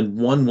less than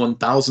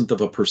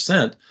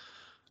 1/1000%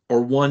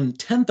 or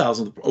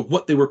 1/10,000th of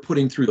what they were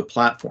putting through the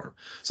platform.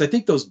 So I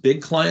think those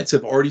big clients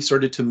have already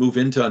started to move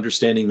into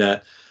understanding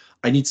that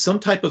I need some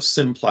type of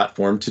SIM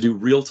platform to do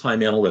real-time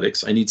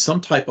analytics. I need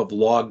some type of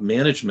log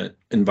management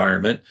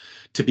environment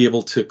to be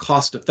able to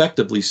cost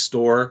effectively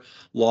store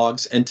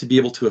logs and to be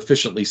able to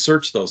efficiently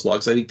search those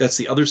logs. I think that's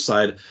the other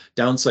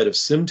downside of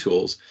SIM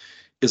tools,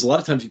 is a lot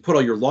of times you put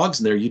all your logs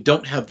in there, you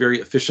don't have very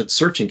efficient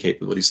searching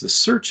capabilities, the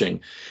searching.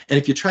 And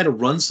if you try to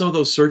run some of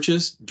those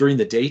searches during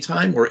the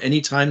daytime or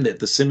any time that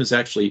the SIM is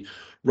actually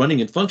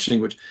running and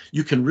functioning, which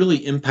you can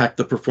really impact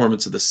the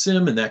performance of the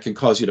SIM, and that can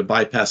cause you to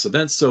bypass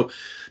events. So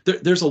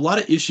there's a lot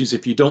of issues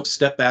if you don't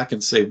step back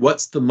and say,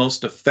 what's the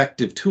most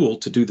effective tool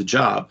to do the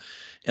job?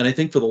 And I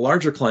think for the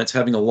larger clients,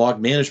 having a log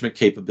management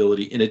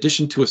capability in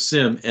addition to a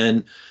SIM,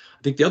 and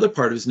I think the other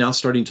part is now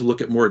starting to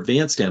look at more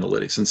advanced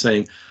analytics and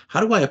saying,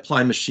 how do I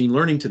apply machine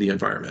learning to the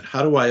environment?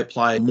 How do I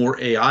apply more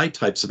AI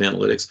types of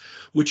analytics,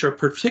 which are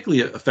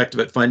particularly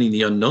effective at finding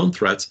the unknown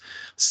threats?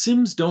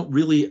 SIMs don't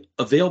really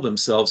avail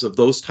themselves of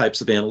those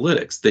types of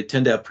analytics. They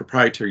tend to have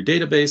proprietary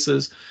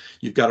databases.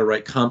 You've got to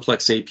write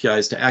complex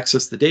APIs to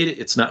access the data.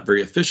 It's not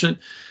very efficient.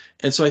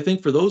 And so I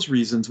think for those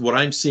reasons, what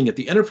I'm seeing at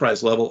the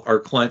enterprise level are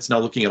clients now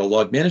looking at a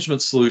log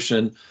management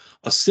solution,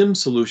 a SIM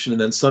solution, and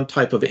then some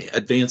type of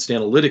advanced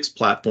analytics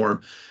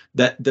platform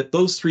that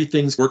those three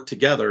things work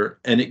together.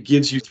 And it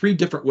gives you three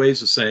different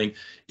ways of saying,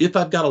 if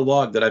I've got a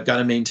log that I've got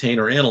to maintain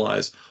or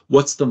analyze,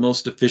 what's the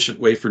most efficient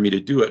way for me to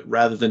do it,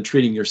 rather than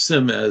treating your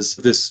SIM as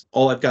this,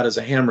 all I've got is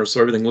a hammer,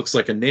 so everything looks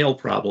like a nail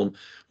problem,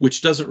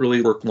 which doesn't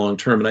really work long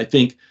term. And I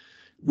think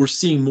we're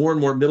seeing more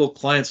and more middle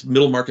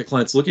market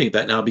clients looking at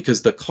that now,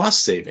 because the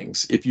cost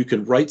savings, if you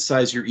can right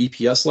size your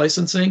EPS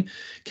licensing,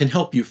 can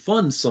help you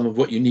fund some of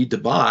what you need to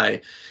buy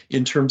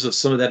in terms of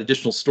some of that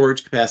additional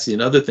storage capacity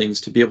and other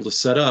things to be able to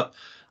set up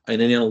an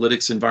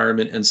analytics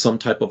environment and some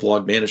type of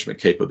log management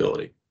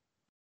capability.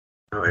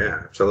 Oh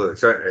yeah, absolutely.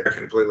 So I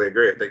completely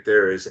agree. I think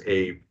there is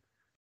a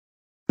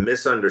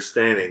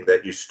misunderstanding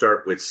that you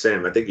start with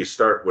SIM. I think you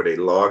start with a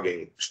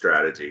logging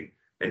strategy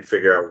and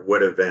figure out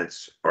what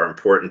events are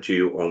important to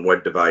you on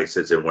what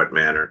devices, in what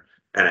manner,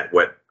 and at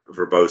what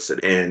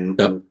verbosity. And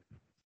yep.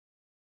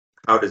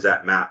 How does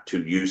that map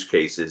to use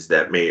cases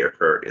that may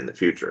occur in the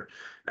future?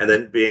 And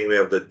then being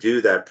able to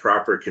do that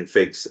proper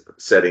config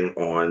setting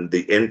on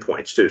the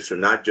endpoints too. So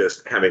not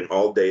just having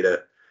all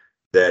data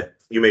that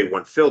you may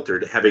want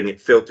filtered, having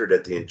it filtered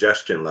at the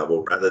ingestion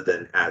level rather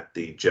than at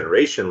the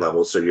generation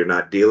level. So you're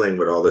not dealing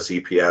with all this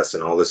EPS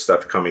and all this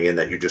stuff coming in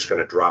that you're just going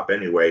to drop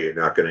anyway, you're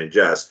not going to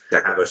ingest.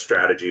 To have a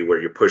strategy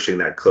where you're pushing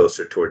that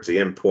closer towards the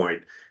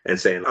endpoint and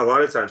saying, a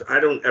lot of times, I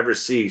don't ever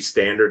see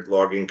standard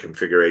logging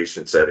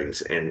configuration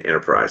settings in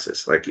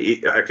enterprises. Like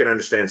I can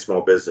understand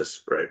small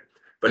business, right?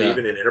 But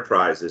even in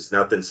enterprises,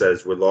 nothing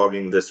says we're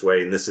logging this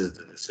way, and this is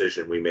the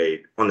decision we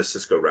made on the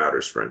Cisco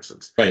routers, for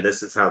instance. Right. And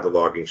this is how the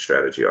logging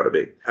strategy ought to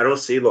be. I don't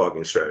see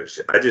logging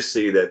strategy. I just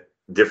see that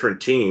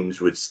different teams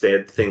would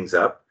stand things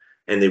up,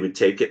 and they would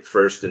take it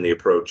first in the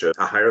approach of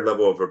a higher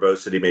level of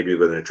verbosity, maybe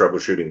within a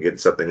troubleshooting, getting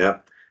something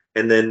up.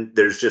 And then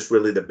there's just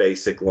really the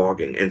basic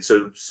logging. And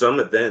so some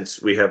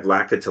events, we have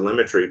lack of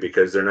telemetry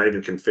because they're not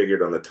even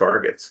configured on the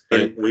targets.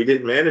 And we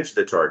didn't manage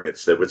the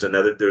targets. There's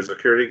a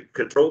security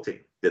control team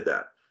did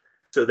that.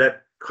 So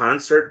that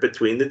concert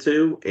between the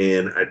two,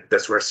 and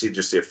that's where I see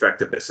just the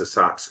effectiveness of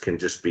SOCs can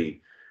just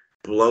be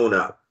blown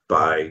up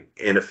by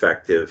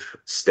ineffective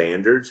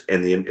standards.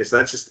 And it's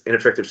not just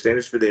ineffective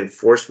standards for the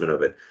enforcement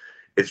of it.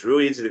 It's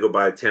really easy to go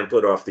buy a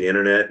template off the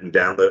internet and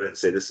download it and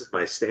say, this is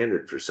my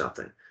standard for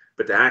something.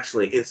 But to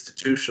actually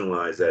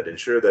institutionalize that,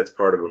 ensure that's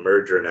part of a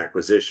merger and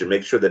acquisition,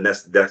 make sure the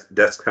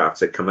desktops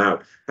that come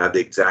out have the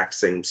exact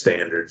same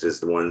standards as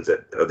the ones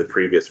that of the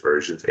previous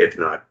versions, if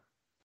not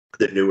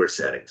the newer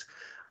settings.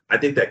 I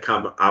think that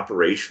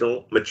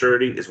operational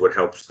maturity is what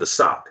helps the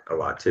SOC a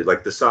lot too.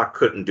 Like the SOC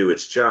couldn't do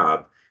its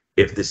job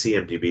if the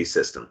CMDB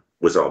system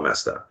was all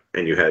messed up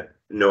and you had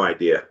no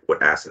idea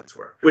what assets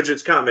were, which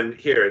is common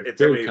here. It's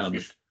very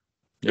common.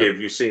 If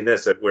you've seen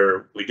this,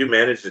 where we do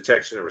manage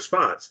detection and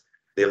response,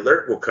 the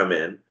alert will come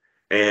in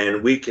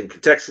and we can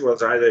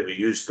contextualize either. We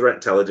use threat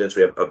intelligence.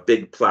 We have a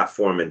big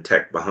platform and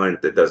tech behind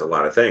it that does a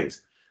lot of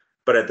things.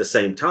 But at the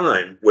same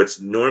time,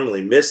 what's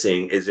normally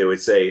missing is they would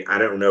say, I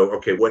don't know,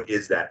 okay, what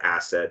is that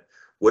asset?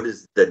 What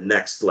is the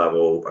next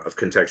level of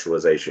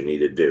contextualization need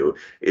to do?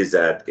 Is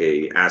that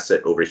a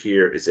asset over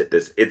here? Is it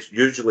this? It's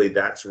usually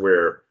that's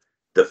where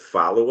the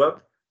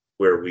follow-up,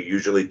 where we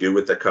usually do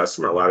with the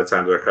customer. A lot of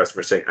times our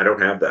customers saying, I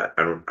don't have that.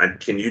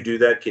 Can you do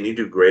that? Can you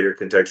do greater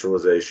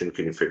contextualization?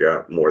 Can you figure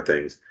out more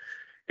things?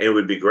 And it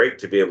would be great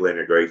to be able to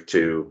integrate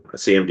to a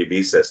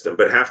CMDB system.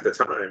 But half the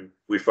time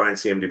we find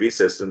CMDB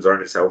systems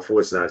aren't as helpful.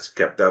 It's not as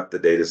kept up. The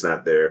data's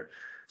not there.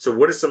 So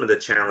what are some of the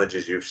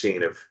challenges you've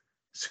seen of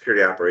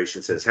security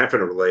operations centers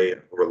having to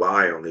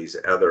rely on these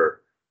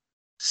other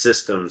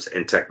systems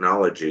and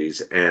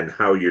technologies, and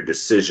how your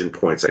decision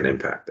points can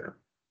impact them?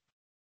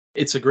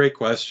 It's a great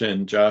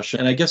question, Josh.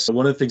 And I guess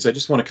one of the things I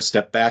just want to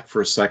step back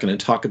for a second and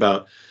talk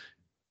about,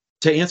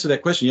 to answer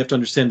that question, you have to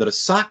understand that a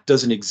SOC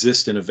doesn't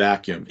exist in a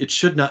vacuum. It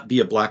should not be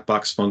a black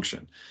box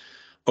function.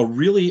 A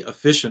really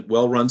efficient,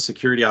 well-run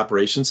security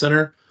operations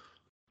center,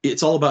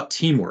 it's all about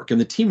teamwork. And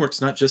the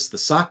teamwork's not just the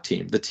SOC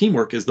team. The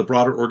teamwork is the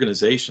broader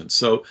organization.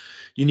 So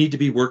you need to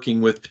be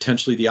working with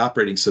potentially the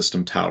operating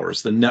system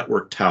towers, the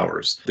network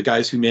towers, the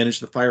guys who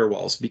manage the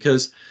firewalls,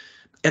 because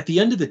at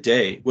the end of the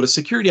day, what a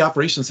security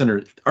operations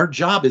center, our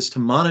job is to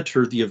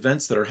monitor the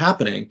events that are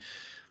happening.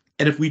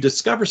 And if we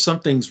discover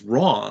something's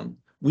wrong,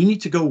 we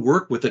need to go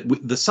work with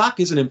it. The SOC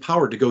isn't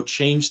empowered to go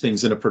change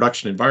things in a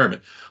production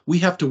environment. We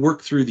have to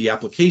work through the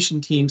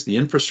application teams, the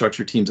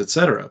infrastructure teams, et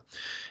cetera.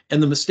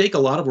 And the mistake a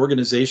lot of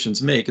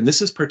organizations make, and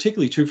this is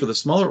particularly true for the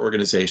smaller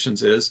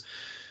organizations, is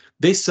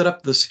they set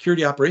up the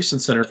security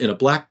operations center in a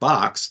black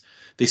box.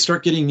 They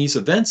start getting these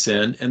events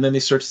in, and then they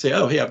start to say,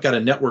 oh, hey, I've got a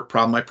network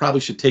problem. I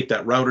probably should take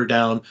that router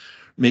down,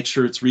 make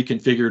sure it's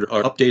reconfigured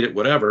or update it,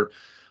 whatever.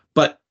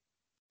 But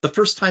the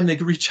first time they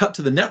reach out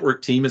to the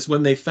network team is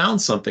when they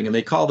found something, and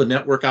they call the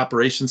network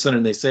operations center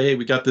and they say, hey,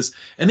 we got this.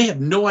 And they have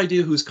no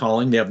idea who's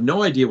calling. They have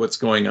no idea what's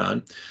going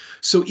on.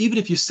 So even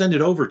if you send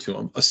it over to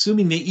them,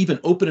 assuming they even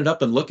open it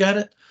up and look at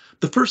it,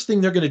 the first thing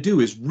they're going to do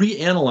is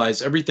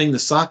reanalyze everything the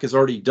SOC has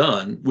already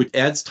done, which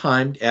adds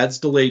time, adds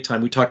delay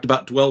time. We talked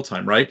about dwell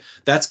time, right?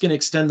 That's going to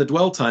extend the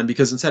dwell time,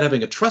 because instead of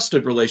having a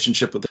trusted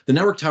relationship with the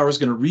network tower is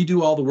going to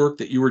redo all the work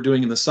that you were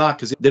doing in the SOC,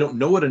 because they don't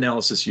know what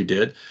analysis you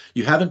did.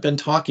 You haven't been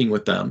talking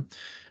with them.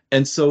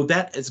 And so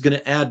that is going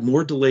to add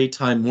more delay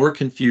time, more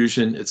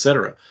confusion, et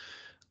cetera.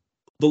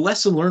 The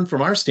lesson learned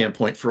from our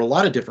standpoint for a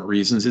lot of different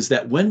reasons is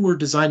that when we're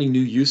designing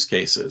new use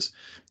cases,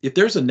 if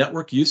there's a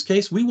network use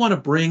case, we want to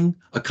bring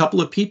a couple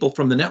of people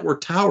from the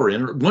network tower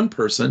in, or one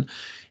person,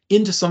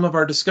 into some of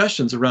our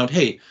discussions around,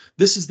 hey,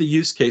 this is the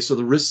use case or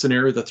the risk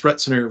scenario, the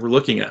threat scenario we're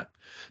looking at.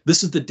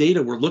 This is the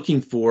data we're looking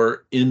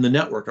for in the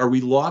network. Are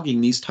we logging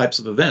these types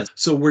of events?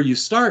 So where you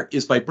start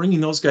is by bringing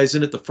those guys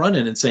in at the front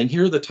end and saying,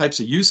 here are the types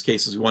of use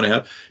cases we want to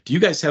have. Do you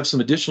guys have some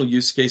additional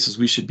use cases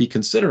we should be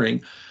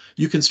considering?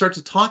 You can start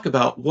to talk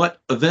about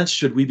what events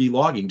should we be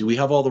logging? Do we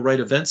have all the right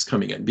events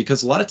coming in?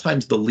 Because a lot of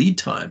times the lead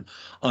time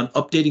on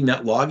updating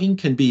that logging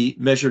can be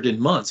measured in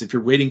months. If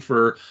you're waiting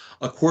for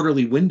a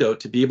quarterly window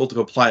to be able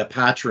to apply a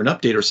patch or an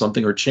update or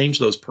something, or change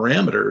those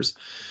parameters,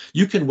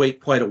 you can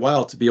wait quite a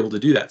while to be able to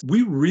do that.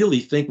 We really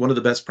think one of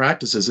the best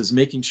practices is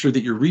making sure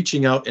that you're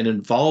reaching out and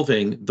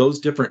involving those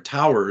different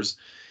towers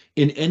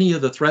in any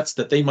of the threats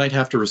that they might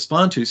have to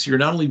respond to. So you're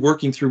not only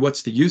working through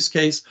what's the use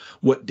case,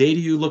 what data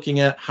are you looking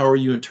at, how are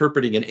you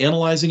interpreting and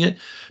analyzing it?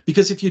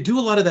 Because if you do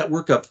a lot of that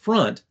work up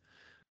front,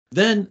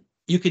 then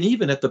you can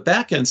even at the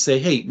back end say,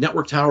 hey,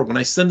 network tower, when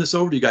I send this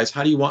over to you guys,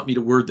 how do you want me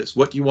to word this?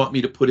 What do you want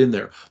me to put in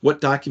there?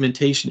 What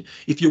documentation?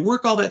 If you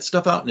work all that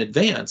stuff out in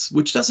advance,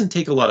 which doesn't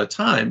take a lot of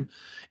time,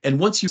 And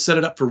once you set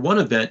it up for one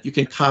event, you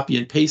can copy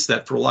and paste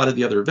that for a lot of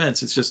the other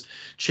events. It's just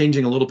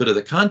changing a little bit of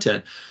the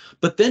content.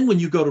 But then when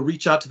you go to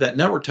reach out to that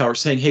network tower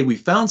saying, hey, we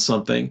found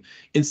something,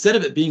 instead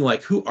of it being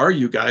like, who are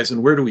you guys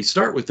and where do we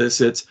start with this?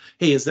 It's,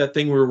 hey, is that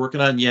thing we were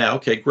working on? Yeah,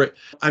 okay, great.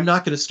 I'm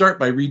not going to start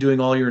by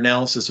redoing all your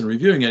analysis and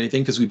reviewing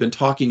anything because we've been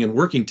talking and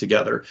working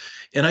together.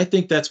 And I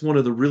think that's one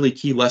of the really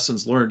key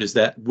lessons learned is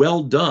that,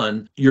 well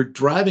done, you're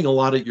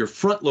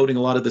front loading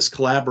a lot of this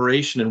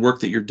collaboration and work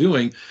that you're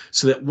doing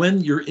so that when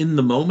you're in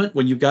the moment,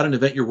 when you've got an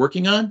event you're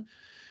working on,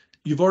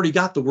 you've already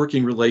got the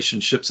working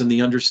relationships and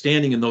the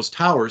understanding in those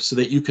towers so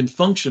that you can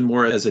function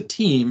more as a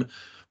team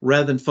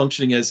rather than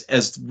functioning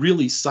as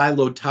really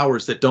siloed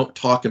towers that don't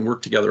talk and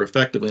work together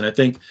effectively. And I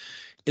think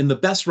in the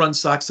best run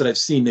SOCs that I've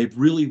seen, they've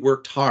really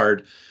worked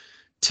hard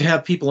to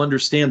have people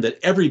understand that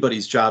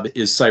everybody's job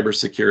is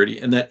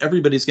cybersecurity and that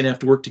everybody's going to have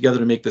to work together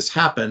to make this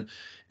happen.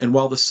 And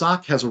while the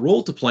SOC has a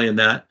role to play in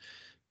that,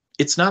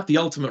 it's not the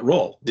ultimate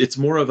role. It's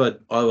more of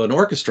an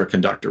orchestra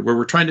conductor where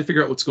we're trying to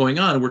figure out what's going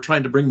on and we're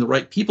trying to bring the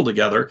right people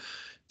together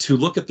to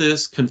look at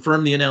this,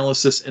 confirm the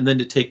analysis, and then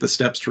to take the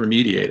steps to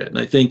remediate it. And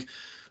I think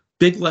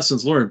big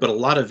lessons learned, but a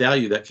lot of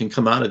value that can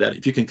come out of that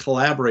if you can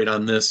collaborate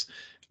on this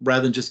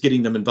rather than just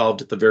getting them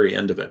involved at the very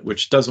end of it,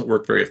 which doesn't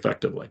work very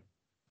effectively.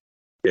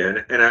 Yeah,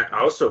 and I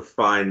also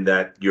find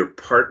that your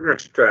partner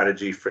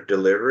strategy for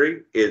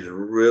delivery is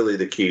really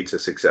the key to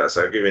success.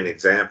 I'll give you an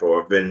example.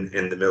 I've been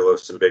in the middle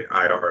of some big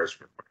IRs,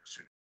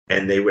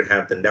 and they would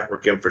have the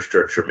network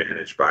infrastructure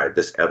managed by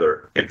this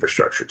other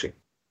infrastructure team.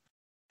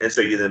 And so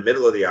you're in the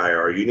middle of the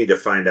IR, you need to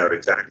find out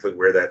exactly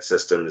where that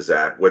system is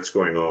at, what's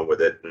going on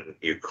with it. And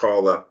you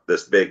call up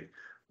this big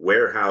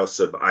warehouse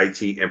of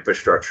IT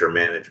infrastructure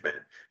management.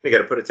 You got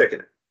to put a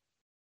ticket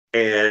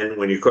in. And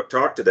when you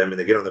talk to them and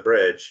they get on the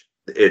bridge,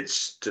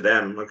 it's to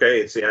them,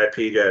 okay, it's the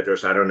IP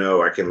address. I don't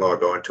know. I can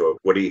log on to it.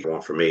 What do you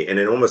want from me? And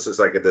it almost is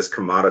like this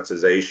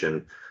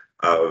commoditization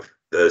of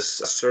this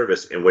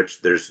service in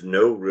which there's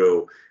no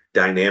real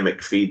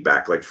dynamic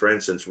feedback. Like, for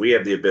instance, we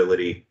have the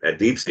ability at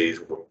Deep Seas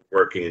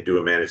working and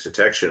doing managed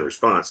detection and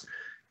response.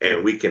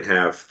 And we can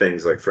have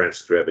things like, for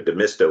instance, we have a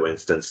Demisto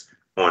instance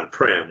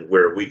on-prem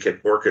where we can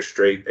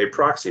orchestrate a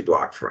proxy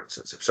block, for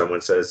instance. If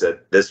someone says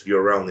that this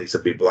URL needs to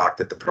be blocked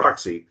at the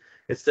proxy,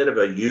 instead of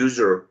a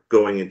user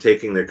going and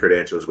taking their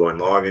credentials,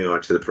 logging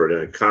onto the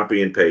product,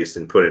 copy and paste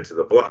and put into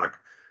the block,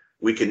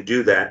 we can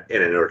do that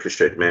in an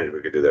orchestrated manner.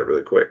 We can do that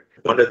really quick.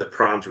 One of the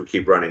problems we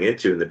keep running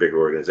into in the bigger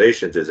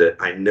organizations is that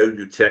I know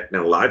you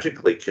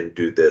technologically can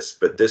do this,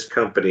 but this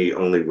company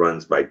only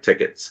runs by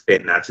tickets,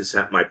 and that's just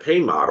my pay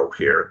model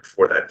here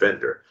for that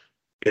vendor.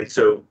 And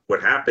so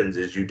what happens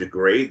is you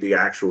degrade the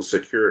actual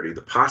security,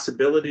 the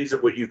possibilities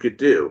of what you could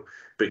do,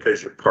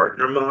 because your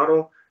partner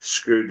model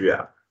screwed you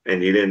up.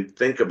 And you didn't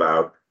think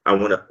about, I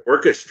want to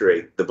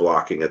orchestrate the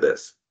blocking of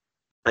this.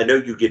 I know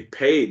you get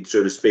paid,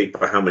 so to speak,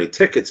 by how many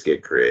tickets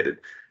get created,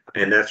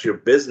 and that's your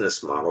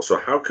business model. So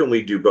how can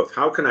we do both?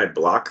 How can I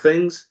block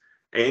things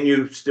and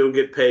you still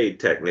get paid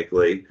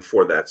technically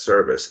for that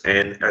service?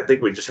 And I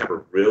think we just have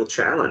a real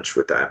challenge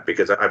with that,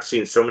 because I've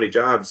seen so many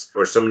jobs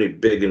or so many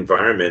big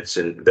environments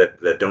and that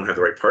don't have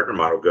the right partner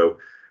model go,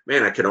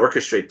 man, I can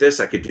orchestrate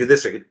this. I could do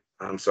this.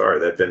 I'm sorry,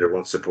 that vendor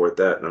won't support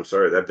that. And I'm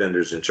sorry, that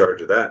vendor's in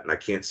charge of that. And I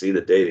can't see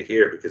the data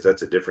here because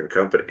that's a different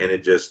company. And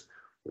it just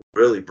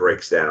really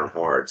breaks down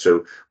hard.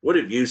 So what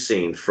have you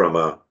seen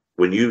from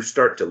when you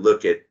start to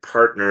look at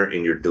partner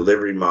in your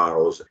delivery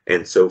models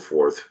and so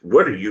forth,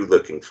 what are you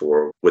looking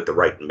for with the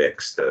right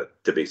mix to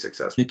be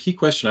successful? The key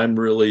question I'm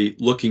really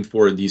looking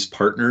for in these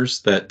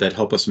partners that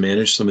help us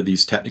manage some of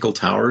these technical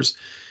towers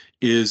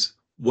is,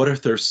 what are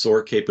their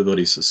SOAR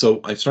capabilities? So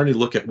I'm starting to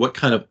look at what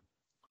kind of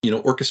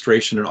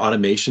orchestration and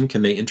automation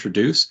can they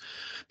introduce?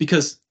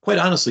 Because quite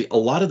honestly, a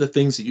lot of the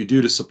things that you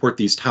do to support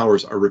these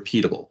towers are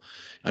repeatable.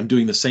 I'm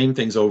doing the same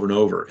things over and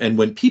over. And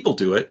when people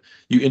do it,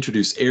 you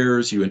introduce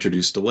errors, you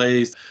introduce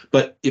delays.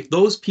 But if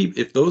those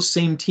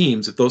same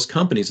teams, if those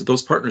companies, if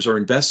those partners are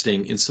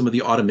investing in some of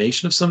the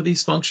automation of some of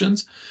these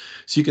functions,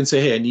 so you can say,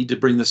 hey, I need to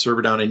bring the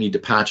server down, I need to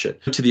patch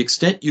it. To the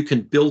extent you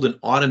can build an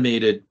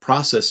automated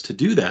process to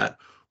do that,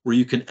 where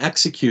you can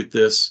execute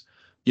this,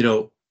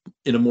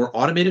 in a more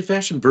automated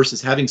fashion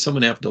versus having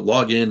someone have to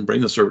log in,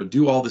 bring the server,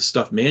 do all this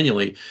stuff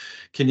manually,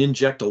 can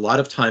inject a lot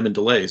of time and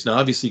delays. Now,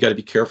 obviously, you got to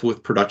be careful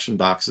with production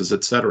boxes,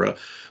 et cetera.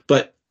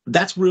 But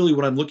that's really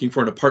what I'm looking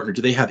for in a partner.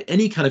 Do they have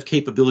any kind of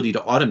capability to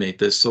automate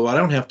this so I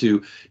don't have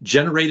to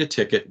generate a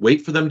ticket,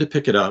 wait for them to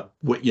pick it up,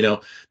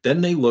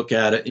 then they look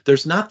at it.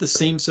 There's not the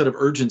same set of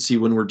urgency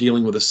when we're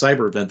dealing with a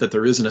cyber event that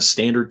there isn't a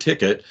standard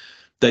ticket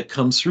that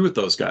comes through with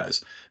those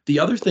guys. The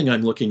other thing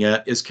I'm looking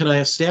at is, can I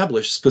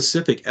establish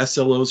specific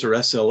SLOs or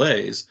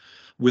SLAs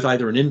with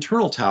either an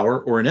internal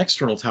tower or an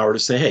external tower to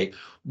say, hey,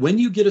 when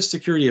you get a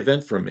security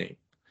event from me,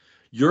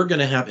 you're going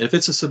to have, if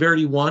it's a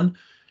severity 1,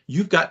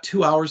 You've got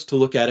 2 hours to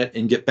look at it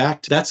and get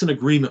back to. That's an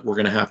agreement we're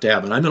going to have,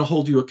 and I'm going to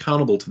hold you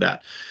accountable to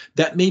that.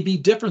 That may be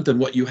different than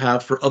what you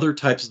have for other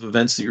types of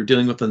events that you're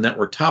dealing with in the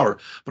network tower,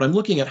 but I'm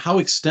looking at how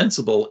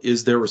extensible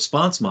is their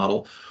response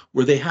model,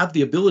 where they have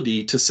the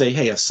ability to say,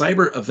 hey, a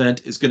cyber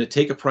event is going to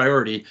take a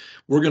priority.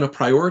 We're going to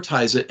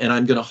prioritize it. And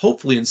I'm going to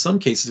hopefully, in some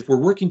cases, if we're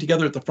working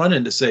together at the front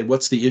end to say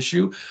what's the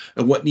issue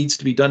and what needs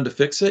to be done to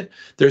fix it,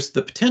 there's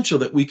the potential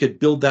that we could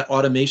build that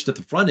automation at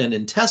the front end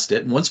and test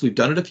it. And once we've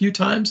done it a few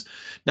times,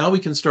 now we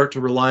can start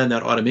to rely on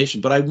that automation.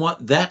 But I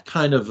want that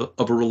kind of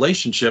a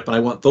relationship, and I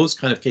want those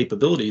kind of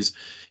capabilities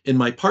in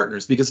my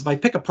partners, because if I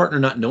pick a partner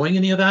not knowing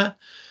any of that,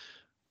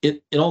 in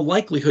all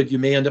likelihood, you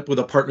may end up with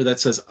a partner that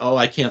says, oh,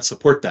 I can't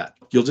support that.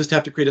 You'll just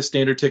have to create a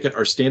standard ticket.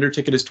 Our standard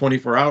ticket is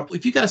 24 hours.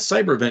 If you got a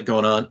cyber event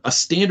going on, a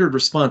standard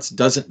response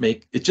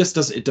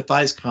it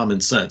defies common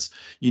sense.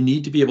 You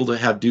need to be able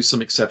to do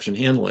some exception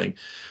handling.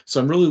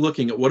 So I'm really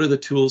looking at what are the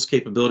tools,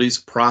 capabilities,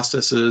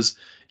 processes,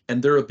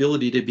 and their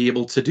ability to be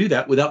able to do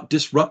that without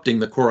disrupting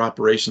the core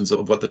operations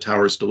of what the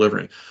tower is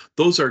delivering.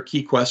 Those are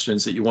key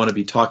questions that you want to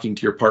be talking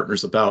to your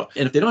partners about.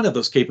 And if they don't have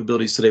those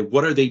capabilities today,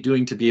 what are they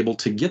doing to be able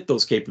to get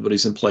those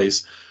capabilities in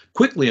place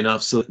quickly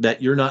enough so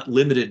that you're not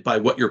limited by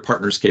what your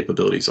partner's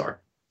capabilities are?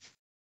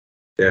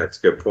 Yeah, it's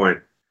a good point.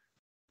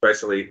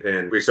 Especially,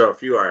 and we saw a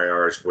few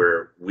IRs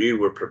where we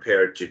were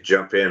prepared to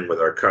jump in with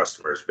our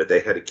customers, but they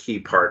had a key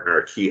partner,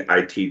 a key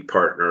IT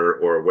partner,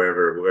 or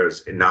whatever it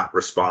was, not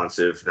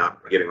responsive,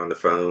 not getting on the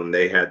phone.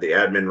 They had the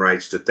admin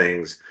rights to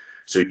things.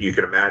 So you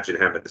can imagine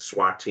having the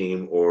SWAT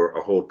team or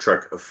a whole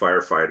truck of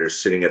firefighters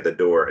sitting at the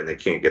door and they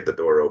can't get the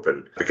door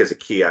open because a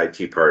key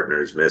IT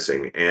partner is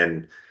missing.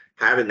 And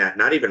having that,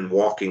 not even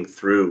walking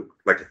through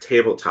like a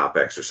tabletop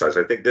exercise.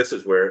 I think this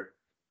is where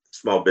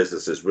small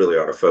businesses really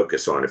ought to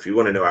focus on. If you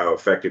want to know how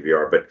effective you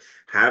are, but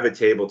have a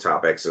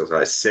tabletop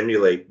exercise,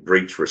 simulate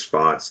breach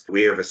response.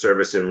 We have a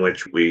service in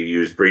which we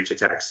use breach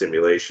attack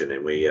simulation,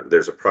 and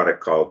there's a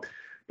product called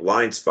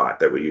Blind Spot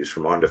that we use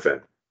from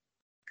OnDefend.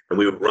 And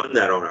we would run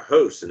that on a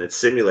host, and it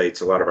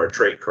simulates a lot of our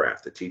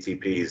tradecraft, the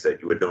TTPs that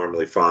you would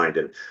normally find.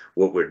 And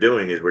what we're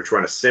doing is we're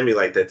trying to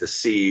simulate that to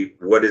see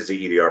what is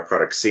the EDR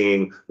product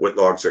seeing, what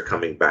logs are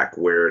coming back,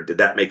 where did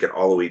that make it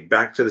all the way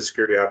back to the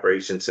security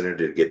operations center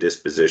to get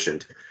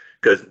dispositioned?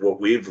 Because what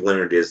we've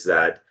learned is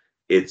that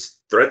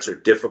threats are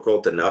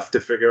difficult enough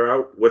to figure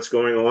out what's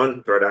going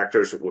on, threat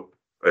actors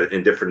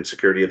in different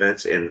security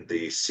events and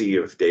the sea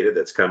of data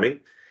that's coming.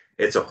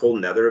 It's a whole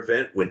nother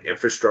event when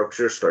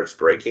infrastructure starts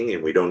breaking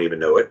and we don't even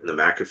know it. And the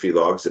McAfee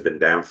logs have been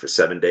down for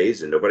 7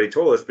 days and nobody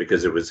told us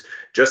because it was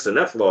just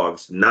enough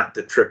logs not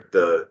to trip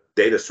the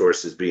data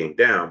sources being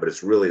down, but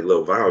it's really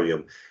low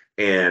volume.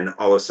 And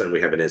all of a sudden we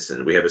have an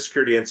incident. We have a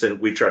security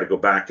incident. We try to go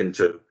back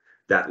into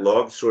that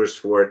log source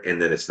for it, and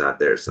then it's not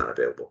there, it's not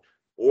available.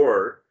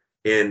 Or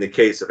in the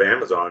case of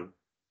Amazon,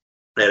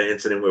 had an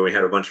incident where we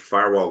had a bunch of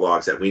firewall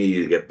logs that we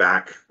needed to get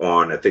back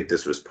on. I think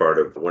this was part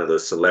of one of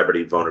those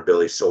celebrity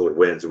vulnerability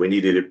SolarWinds. We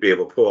needed to be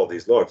able to pull all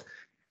these logs.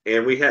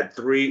 And we had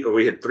 3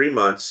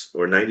 months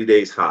or 90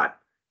 days hot,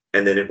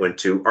 and then it went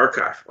to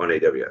archive on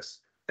AWS.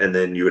 And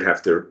then you would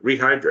have to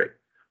rehydrate.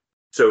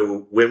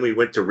 So when we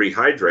went to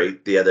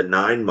rehydrate the other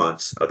 9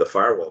 months of the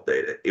firewall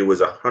data, it was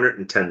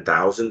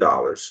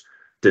 $110,000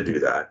 to do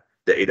that,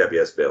 the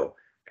AWS bill.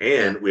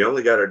 And we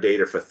only got our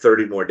data for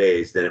 30 more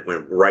days. Then it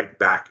went right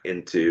back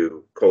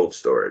into cold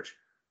storage.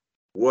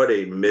 What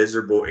a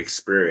miserable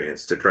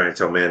experience to try and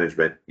tell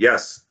management,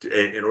 yes,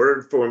 in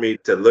order for me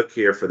to look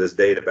here for this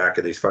data back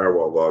in these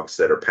firewall logs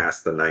that are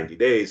past the 90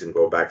 days and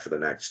go back for the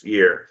next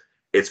year,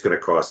 it's going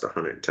to cost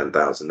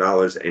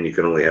 $110,000 and you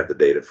can only have the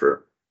data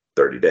for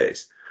 30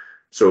 days.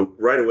 So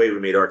right away, we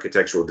made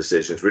architectural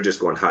decisions. We're just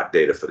going hot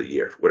data for the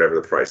year, whatever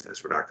the price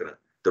is. We're not going to.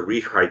 The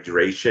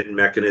rehydration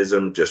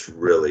mechanism just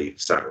really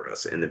soured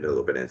us in the middle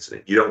of an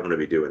incident. You don't want to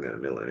be doing that in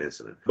the middle of an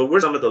incident. But what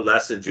are some of the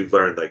lessons you've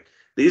learned? Like,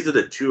 these are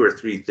the 2 or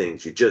 3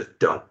 things you just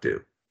don't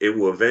do. It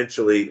will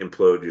eventually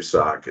implode your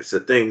SOC. It's the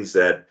things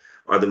that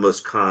are the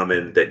most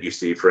common that you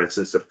see. For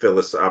instance, the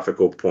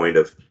philosophical point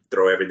of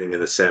throw everything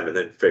in the SIEM and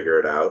then figure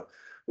it out.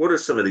 What are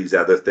some of these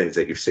other things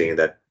that you've seen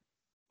that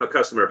a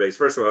customer base?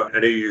 First of all, I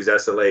know you use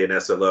SLA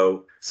and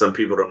SLO. Some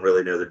people don't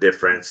really know the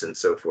difference and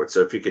so forth.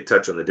 So if you could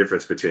touch on the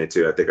difference between the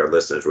two, I think our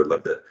listeners would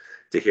love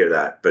to hear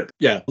that. But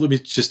yeah, let me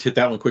just hit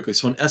that one quickly.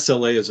 So an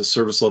SLA is a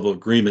service level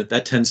agreement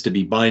that tends to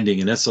be binding,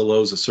 and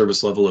SLO is a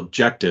service level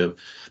objective.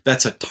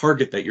 That's a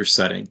target that you're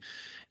setting.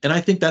 And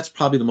I think that's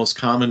probably the most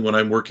common when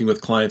I'm working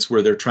with clients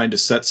where they're trying to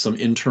set some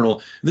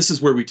internal, this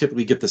is where we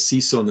typically get the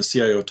CISO and the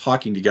CIO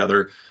talking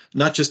together,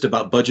 not just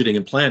about budgeting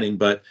and planning,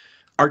 but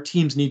our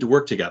teams need to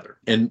work together.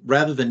 And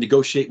rather than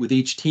negotiate with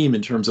each team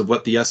in terms of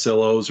what the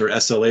SLOs or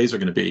SLAs are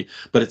going to be,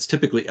 but it's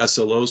typically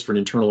SLOs for an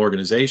internal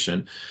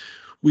organization,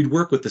 we'd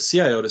work with the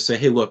CIO to say,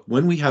 hey, look,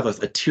 when we have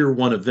a tier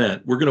 1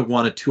 event, we're going to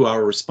want a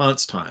 2-hour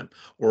response time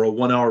or a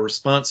 1-hour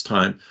response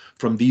time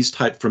from these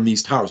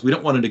towers. We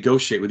don't want to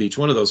negotiate with each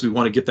one of those. We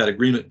want to get that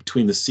agreement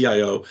between the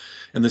CIO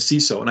and the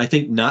CISO. And I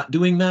think not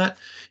doing that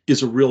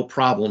is a real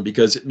problem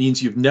because it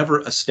means you've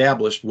never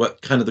established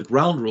what kind of the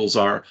ground rules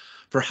are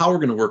for how we're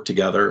going to work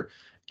together.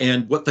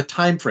 and what the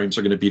time frames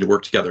are going to be to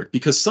work together.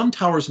 Because some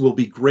towers will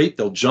be great,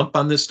 they'll jump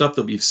on this stuff,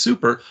 they'll be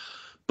super,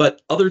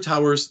 but other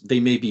towers, they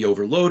may be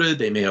overloaded,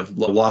 they may have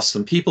lost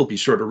some people, be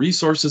short of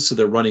resources, so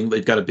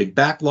they've got a big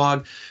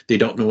backlog, they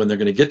don't know when they're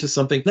going to get to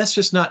something. That's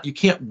just not, you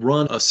can't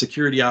run a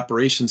security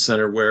operations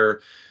center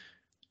where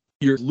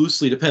you're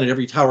loosely dependent.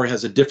 Every tower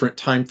has a different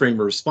time frame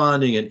of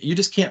responding, and you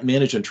just can't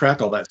manage and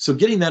track all that. So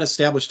getting that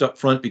established up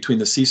front between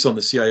the CISO and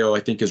the CIO, I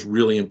think, is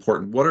really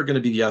important. What are going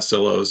to be the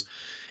SLOs?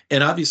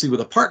 And obviously,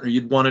 with a partner,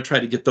 you'd want to try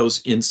to get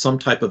those in some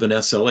type of an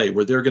SLA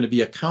where they're going to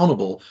be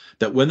accountable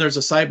that when there's a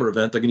cyber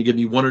event, they're going to give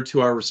you 1 or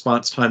 2 hour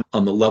response time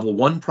on the level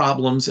 1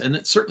 problems.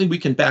 And certainly we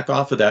can back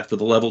off of that for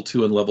the level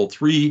 2 and level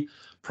 3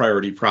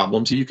 priority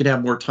problems. You can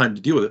have more time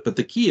to deal with it. But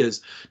the key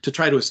is to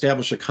try to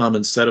establish a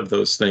common set of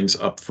those things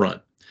up front.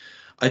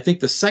 I think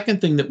the second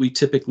thing that we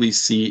typically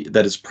see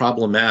that is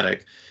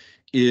problematic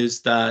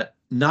is that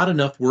not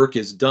enough work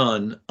is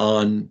done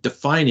on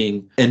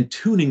defining and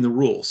tuning the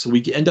rules. So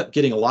we end up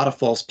getting a lot of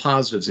false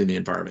positives in the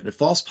environment. And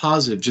false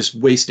positives just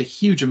waste a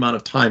huge amount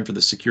of time for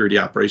the security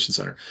operations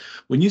center.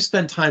 When you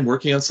spend time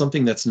working on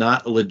something that's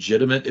not a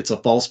legitimate, it's a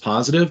false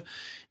positive,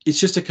 it's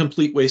just a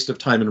complete waste of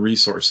time and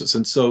resources.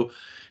 And so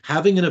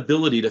having an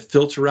ability to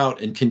filter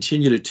out and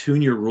continue to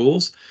tune your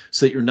rules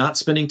so that you're not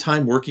spending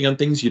time working on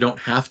things you don't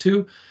have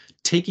to,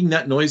 taking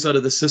that noise out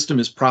of the system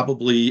is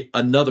probably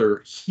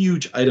another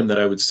huge item that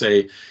I would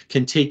say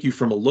can take you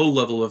from a low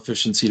level of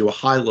efficiency to a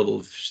high level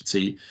of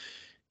efficiency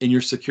in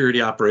your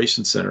security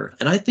operations center.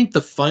 And I think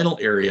the final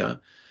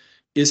area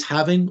is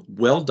having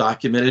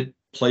well-documented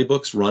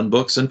playbooks,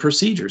 runbooks, and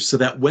procedures so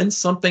that when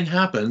something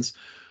happens,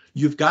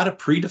 you've got a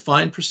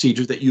predefined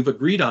procedure that you've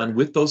agreed on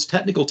with those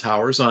technical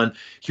towers on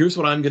here's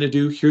what I'm going to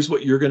do, here's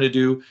what you're going to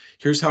do,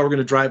 here's how we're going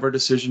to drive our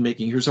decision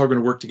making, here's how we're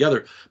going to work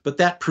together. But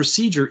that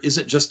procedure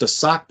isn't just a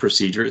SOC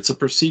procedure, it's a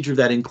procedure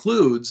that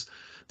includes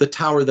the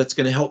tower that's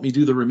going to help me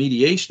do the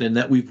remediation and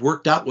that we've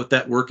worked out what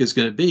that work is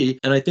going to be.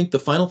 And I think the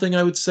final thing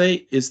I would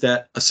say is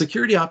that a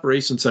security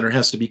operations center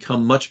has to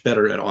become much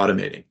better at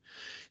automating.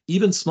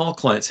 Even small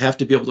clients have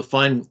to be able to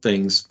find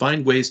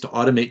ways to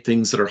automate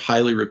things that are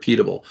highly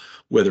repeatable,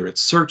 whether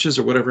it's searches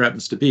or whatever it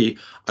happens to be.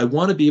 I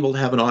want to be able to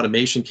have an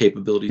automation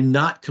capability,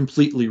 not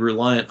completely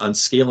reliant on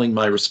scaling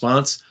my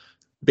response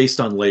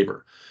based on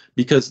labor,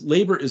 because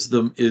labor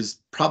is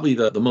probably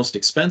the most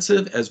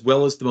expensive as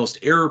well as the most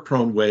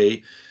error-prone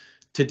way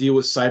to deal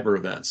with cyber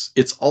events.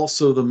 It's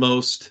also the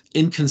most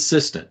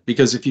inconsistent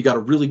because if you got a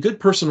really good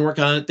person work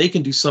on it, they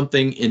can do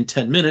something in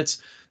 10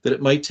 minutes that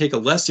it might take a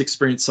less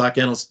experienced SOC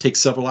analyst to take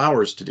several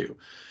hours to do.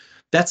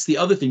 That's the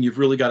other thing you've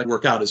really got to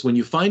work out is when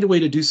you find a way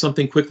to do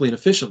something quickly and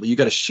efficiently, you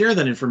got to share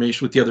that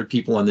information with the other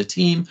people on the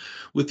team,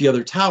 with the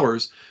other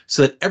towers,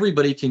 so that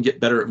everybody can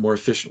get better at more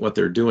efficient what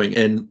they're doing.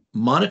 And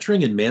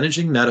monitoring and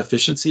managing that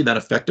efficiency, that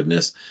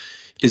effectiveness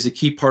is a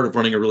key part of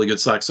running a really good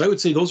SOC. So I would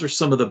say those are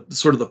some of the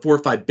sort of the 4 or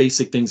 5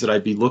 basic things that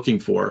I'd be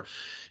looking for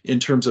in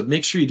terms of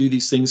make sure you do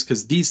these things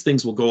because these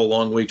things will go a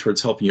long way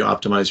towards helping you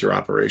optimize your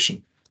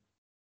operation.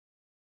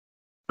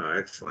 Oh,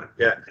 excellent.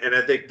 Yeah. And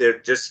I think they're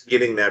just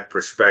getting that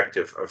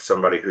perspective of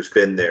somebody who's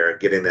been there,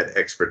 getting that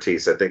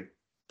expertise. I think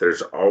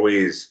there's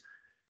always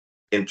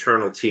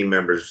internal team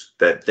members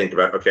that think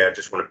about, okay, I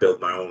just want to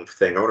build my own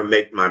thing. I want to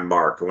make my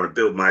mark. I want to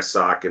build my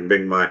SOC and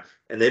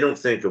and they don't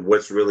think of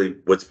what's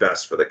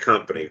best for the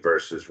company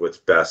versus what's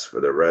best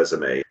for the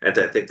resume. And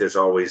I think there's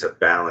always a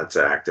balance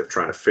act of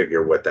trying to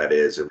figure what that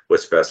is and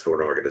what's best for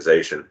an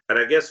organization. And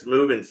I guess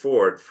moving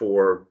forward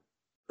for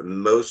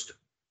most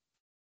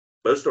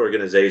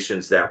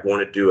organizations that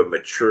want to do a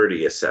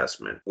maturity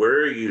assessment,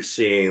 where are you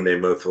seeing they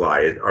both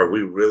lie? Are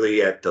we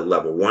really at the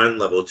level 1,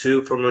 level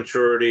 2 for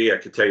maturity? I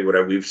can tell you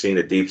what we've seen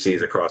at Deep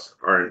Seas across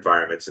our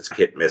environments. It's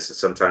hit miss. And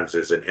sometimes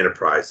there's an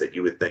enterprise that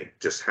you would think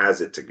just has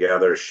it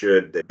together,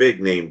 the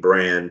big name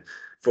brand,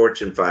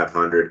 Fortune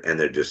 500, and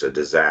they're just a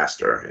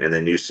disaster. And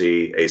then you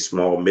see a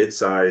small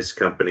mid-sized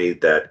company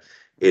that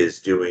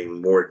is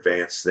doing more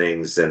advanced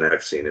things than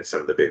I've seen at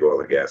some of the big oil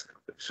and gas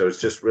companies. So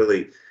it's just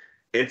really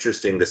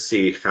interesting to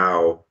see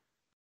how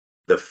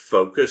the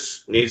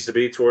focus needs to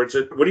be towards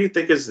it. What do you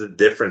think is the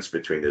difference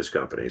between those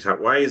companies?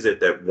 Why is it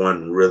that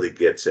one really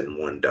gets and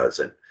one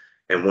doesn't,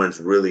 and one's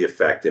really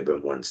effective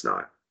and one's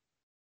not?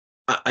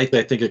 I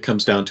think it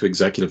comes down to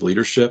executive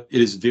leadership. It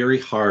is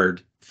very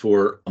hard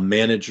for a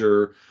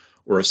manager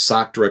or a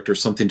SOC director or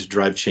something to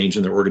drive change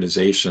in their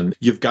organization.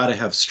 You've got to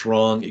have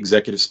strong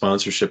executive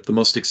sponsorship. The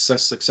most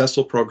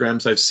successful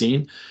programs I've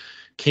seen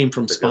came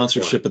from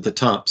sponsorship at the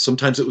top.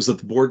 Sometimes it was at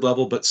the board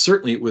level, but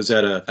certainly it was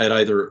at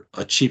either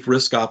a chief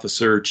risk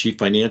officer, chief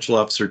financial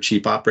officer,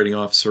 chief operating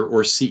officer,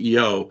 or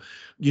CEO.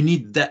 You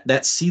need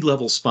that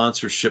C-level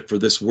sponsorship for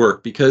this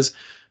work because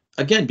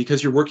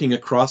you're working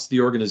across the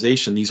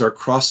organization. These are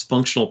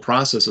cross-functional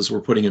processes we're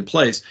putting in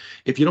place.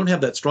 If you don't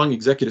have that strong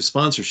executive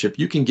sponsorship,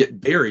 you can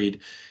get buried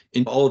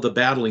in all of the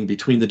battling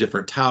between the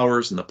different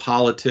towers and the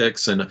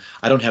politics, and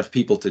I don't have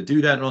people to do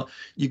that and all.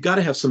 You've got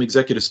to have some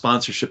executive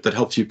sponsorship that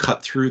helps you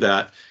cut through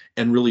that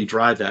and really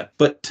drive that.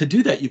 But to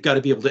do that, you've got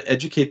to be able to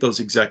educate those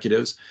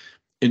executives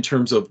in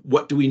terms of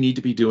what do we need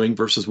to be doing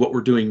versus what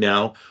we're doing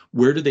now,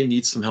 where do they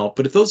need some help.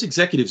 But if those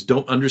executives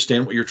don't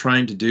understand what you're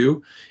trying to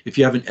do, if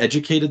you haven't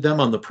educated them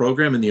on the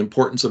program and the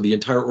importance of the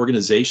entire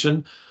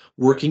organization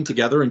working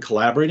together and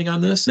collaborating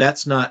on this,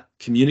 that's not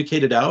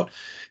communicated out,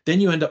 then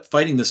you end up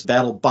fighting this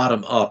battle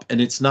bottom up, and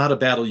it's not a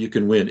battle you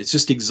can win. It's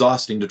just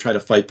exhausting to try to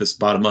fight this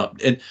bottom up.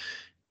 And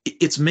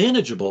it's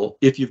manageable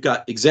if you've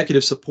got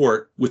executive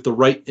support with the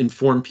right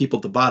informed people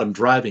at the bottom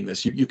driving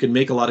this. You can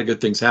make a lot of good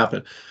things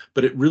happen,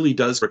 but it really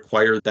does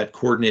require that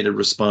coordinated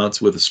response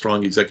with a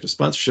strong executive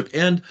sponsorship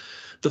and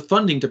the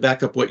funding to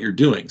back up what you're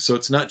doing. So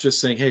it's not just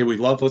saying, hey,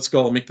 let's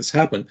go and make this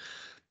happen.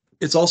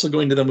 It's also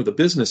going to them with a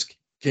business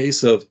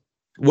case of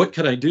what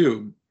can I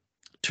do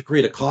to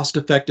create a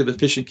cost-effective,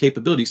 efficient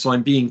capability so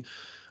I'm being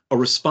a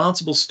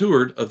responsible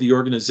steward of the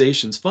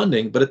organization's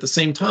funding, but at the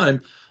same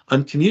time,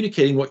 I'm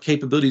communicating what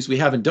capabilities we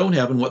have and don't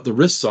have and what the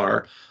risks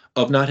are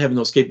of not having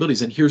those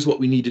capabilities. And here's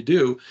what we need to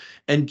do,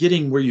 and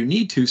getting where you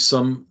need to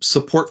some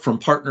support from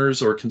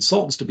partners or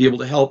consultants to be able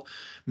to help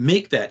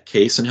make that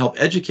case and help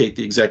educate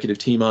the executive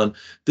team on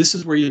this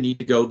is where you need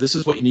to go. This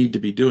is what you need to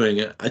be doing.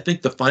 And I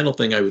think the final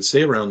thing I would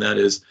say around that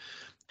is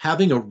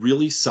having a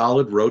really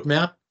solid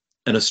roadmap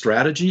and a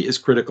strategy is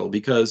critical,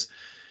 because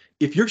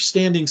if you're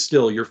standing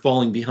still, you're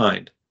falling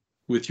behind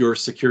with your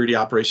security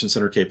operations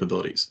center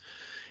capabilities.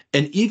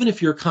 And even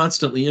if you're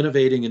constantly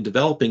innovating and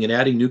developing and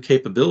adding new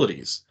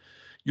capabilities,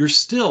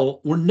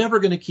 we're never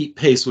going to keep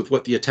pace with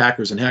what the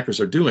attackers and hackers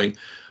are doing.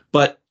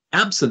 But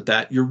absent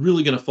that, you're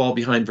really going to fall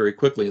behind very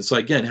quickly. And so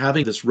again,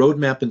 having this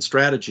roadmap and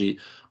strategy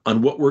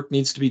on what work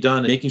needs to be done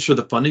and making sure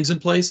the funding's in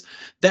place,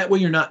 that way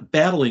you're not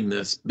battling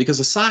this, because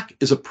a SOC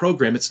is a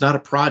program, it's not a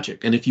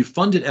project. And if you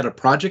fund it at a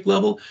project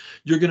level,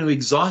 you're going to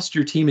exhaust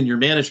your team and your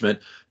management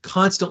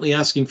constantly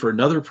asking for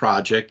another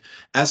project,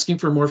 asking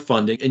for more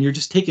funding, and you're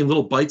just taking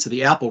little bites of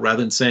the apple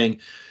rather than saying,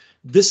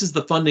 this is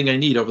the funding I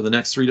need over the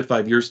next 3 to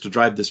 5 years to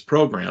drive this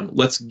program.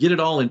 Let's get it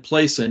all in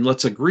place and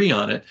let's agree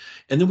on it.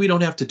 And then we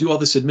don't have to do all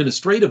this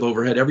administrative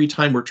overhead every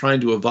time we're trying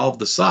to evolve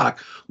the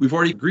SOC. We've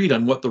already agreed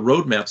on what the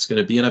roadmap's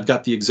going to be, and I've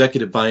got the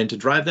executive buy-in to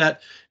drive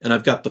that, and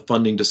I've got the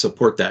funding to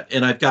support that.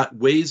 And I've got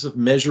ways of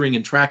measuring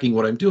and tracking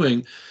what I'm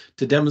doing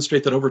to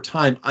demonstrate that over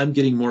time I'm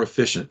getting more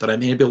efficient, that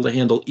I'm able to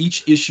handle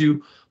each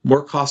issue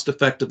more cost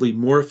effectively,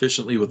 more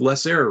efficiently, with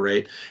less error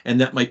rate,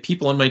 and that my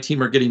people on my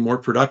team are getting more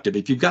productive.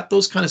 If you've got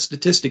those kind of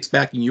statistics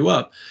backing you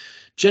up,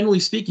 generally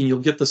speaking, you'll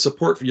get the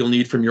support you'll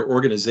need from your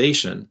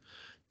organization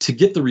to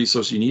get the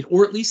resources you need,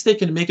 or at least they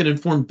can make an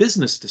informed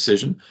business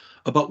decision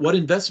about what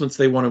investments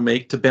they want to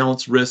make to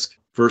balance risk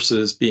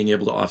versus being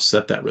able to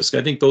offset that risk.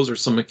 I think those are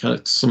some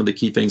of the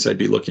key things I'd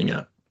be looking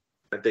at.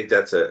 I think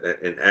that's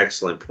an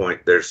excellent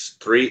point. There's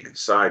 3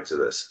 sides of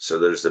this. So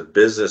there's the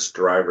business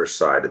driver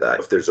side of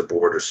that. If there's a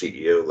board or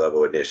CEO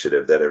level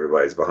initiative that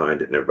everybody's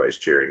behind it and everybody's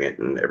cheering it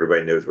and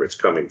everybody knows where it's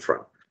coming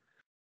from.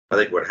 I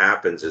think what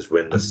happens is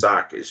when the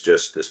SOC is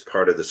just this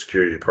part of the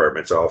security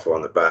department's off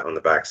on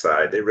the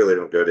backside, they really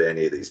don't go to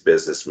any of these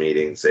business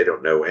meetings. They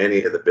don't know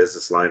any of the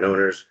business line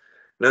owners,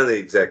 none of the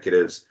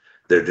executives.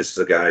 They're just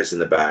the guys in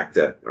the back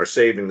that are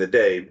saving the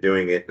day,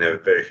 doing it in a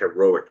very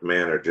heroic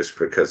manner just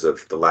because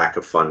of the lack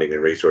of funding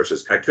and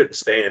resources. I couldn't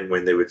stand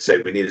when they would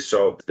say, we need to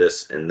solve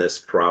this and this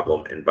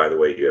problem. And by the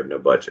way, you have no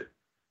budget.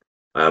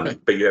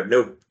 But you have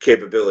no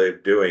capability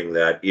of doing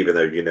that, even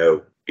though you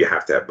know you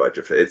have to have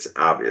budget for it. It's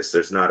obvious.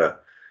 There's not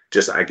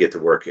I get to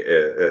work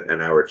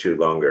an hour or 2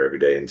 longer every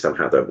day and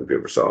somehow that will be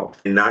resolved.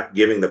 And not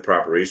giving the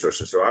proper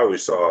resources. So I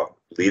always saw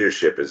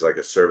leadership as like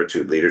a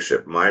servitude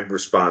leadership. My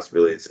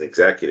responsibility as an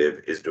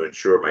executive is to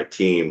ensure my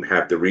team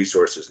have the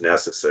resources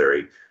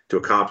necessary to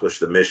accomplish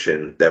the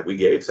mission that we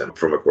gave them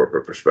from a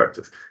corporate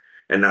perspective.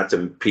 And not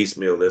to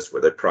piecemeal this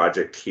with a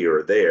project here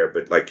or there,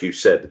 but like you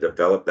said, to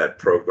develop that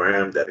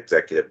program, that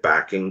executive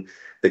backing,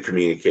 the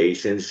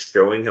communications,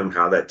 showing them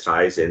how that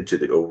ties into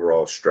the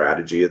overall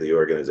strategy of the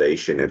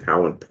organization and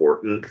how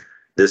important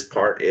this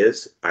part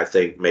is, I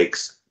think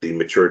makes the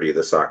maturity of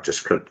the SOC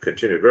just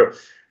continue to grow.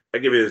 I'll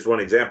give you this one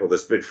example.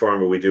 This big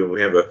pharma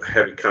we have a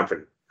heavy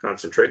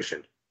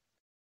concentration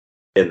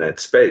in that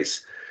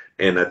space.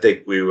 And I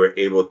think we were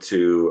able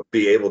to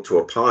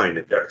opine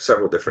in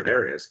several different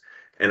areas.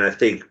 And I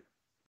think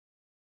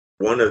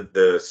one of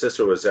the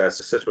CISO was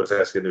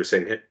asking, they were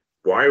saying, hey,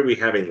 why are we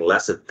having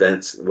less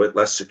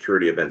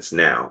security events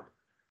now?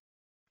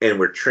 And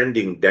we're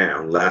trending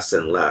down less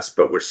and less,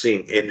 but we're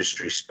seeing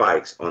industry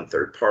spikes on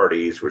third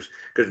parties,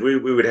 because we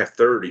would have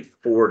 30,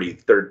 40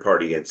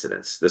 third-party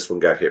incidents. This one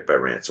got hit by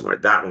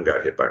ransomware. That one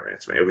got hit by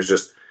ransomware. It was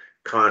just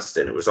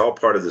constant. It was all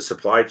part of the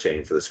supply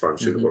chain for this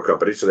pharmaceutical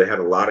company. So they had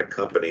a lot of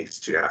companies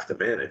to have to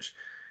manage.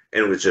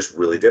 And it was just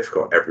really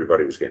difficult.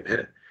 Everybody was getting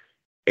hit.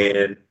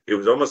 And it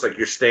was almost like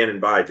you're standing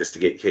by just to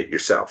get hit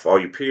yourself. All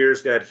your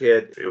peers got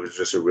hit. It was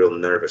just a real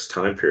nervous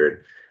time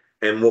period.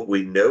 And what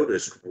we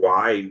noticed,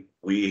 why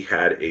we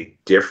had a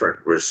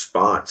different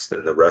response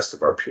than the rest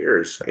of our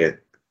peers, and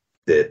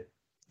that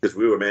because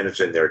we were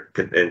managing their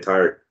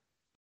entire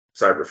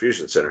cyber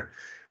fusion center,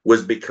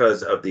 was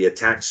because of the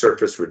attack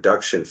surface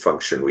reduction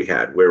function we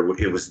had, where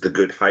it was the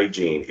good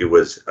hygiene. It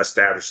was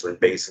establishing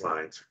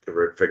baselines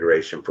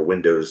configuration for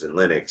Windows and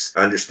Linux,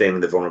 understanding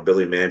the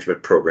vulnerability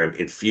management program,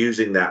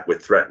 infusing that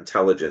with threat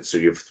intelligence. So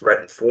you have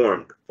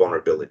threat-informed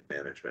vulnerability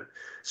management.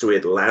 So we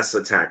had less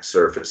attack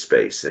surface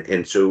space.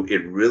 And so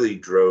it really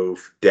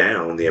drove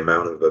down the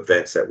amount of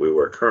events that we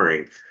were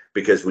occurring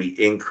because we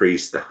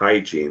increased the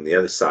hygiene, the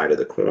other side of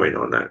the coin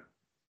on that.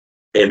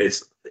 And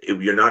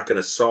you're not going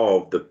to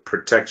solve the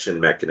protection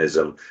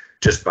mechanism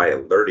just by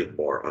alerting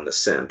more on the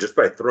SIEM. Just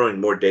by throwing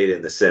more data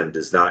in the SIEM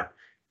does not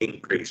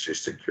increase your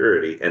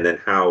security. And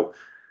then how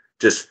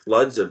just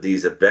floods of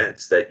these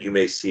events that you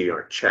may see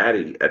aren't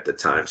chatty at the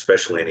time,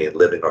 especially any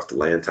living off the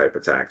land type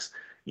attacks,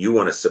 you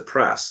want to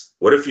suppress.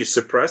 What if you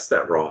suppress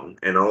that wrong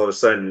and all of a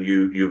sudden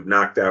you've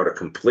knocked out a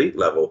complete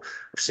level?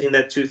 I've seen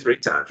that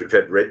 2-3 times. We've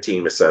had red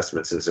team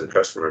assessments in some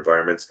customer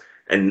environments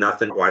and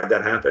nothing. Why did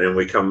that happen? And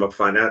we come up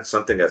find out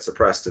something got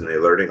suppressed in the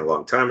alerting a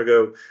long time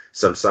ago.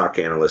 Some SOC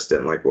analyst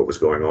didn't like what was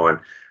going on.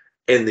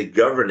 And the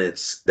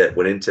governance that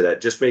went into that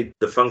just made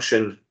the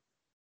function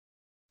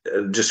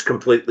just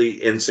completely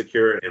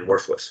insecure and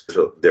worthless.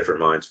 So different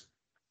minds.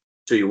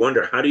 So you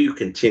wonder, how do you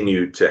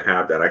continue to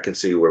have that? I can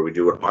see where we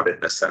do an audit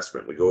and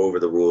assessment. We go over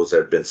the rules that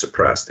have been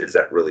suppressed. Is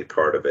that really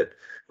part of it?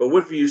 But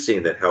what have you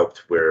seen that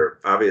helped where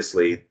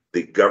obviously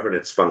the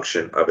governance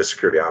function of a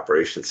security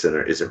operations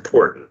center is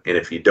important? And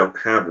if you don't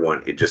have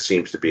one, it just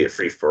seems to be a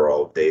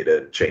free-for-all of data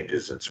and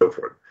changes and so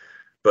forth.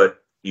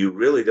 But you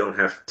really don't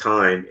have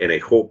time in a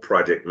whole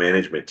project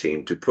management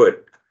team to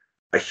put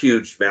a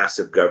huge,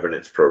 massive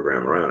governance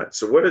program around it.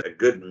 So what is a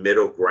good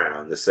middle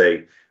ground to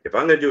say, if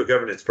I'm going to do a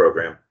governance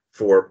program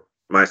for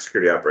my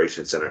security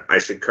operations center, I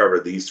should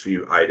cover these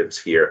few items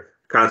here,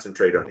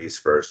 concentrate on these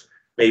first,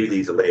 maybe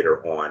these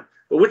later on.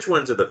 But which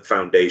ones are the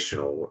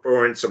foundational,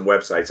 or in some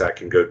websites I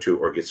can go to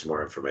or get some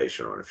more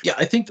information on? Yeah,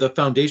 I think the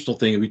foundational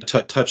thing we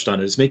touched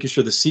on is making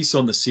sure the CISO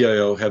and the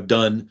CIO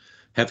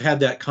have had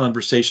that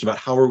conversation about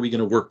how are we going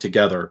to work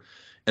together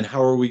and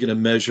how are we going to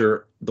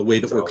measure the way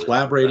that we're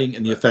collaborating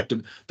and the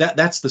effective.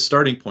 That's the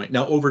starting point.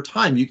 Now, over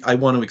time, I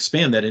want to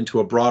expand that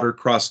into a broader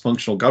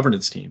cross-functional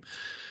governance team.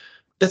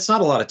 That's not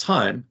a lot of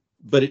time,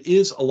 but it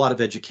is a lot of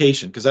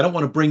education, because I don't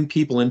want to bring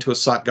people into a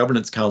SOC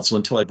governance council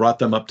until I brought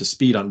them up to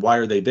speed on why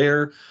are they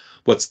there,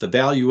 what's the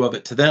value of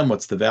it to them,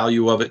 what's the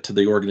value of it to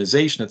the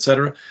organization, et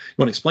cetera. You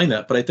want to explain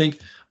that. But I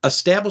think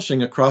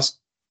establishing a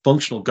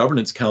cross-functional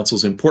governance council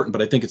is important,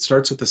 but I think it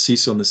starts with the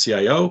CISO and the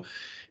CIO.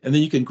 And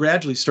then you can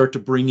gradually start to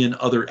bring in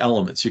other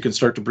elements. You can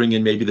start to bring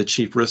in maybe the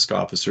chief risk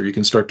officer. You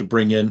can start to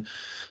bring in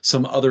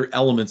some other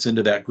elements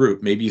into that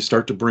group. Maybe you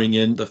start to bring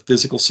in the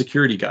physical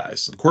security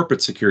guys, the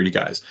corporate security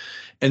guys,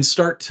 and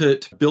start to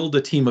build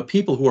a team of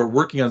people who are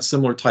working on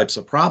similar types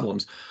of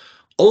problems.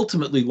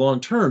 Ultimately, long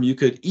term, you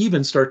could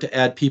even start to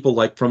add people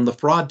like from the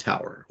fraud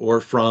tower,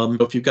 or from,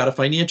 if you've got a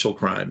financial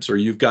crimes, or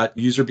you've got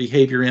user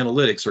behavior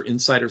analytics or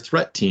insider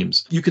threat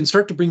teams. You can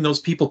start to bring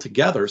those people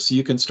together so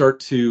you can start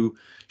to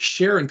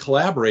share and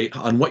collaborate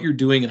on what you're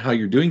doing and how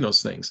you're doing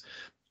those things.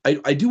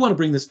 I do want to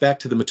bring this back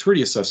to the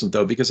maturity assessment,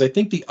 though, because I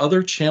think the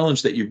other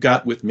challenge that you've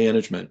got with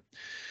management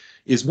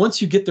is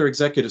once you get their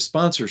executive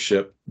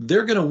sponsorship,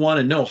 they're going to want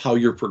to know how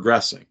you're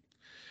progressing.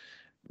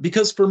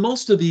 Because for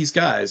most of these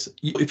guys,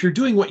 if you're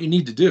doing what you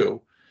need to do,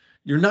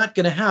 you're not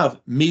going to have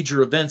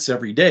major events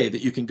every day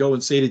that you can go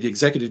and say to the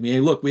executive,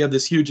 hey, look, we have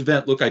this huge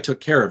event. Look, I took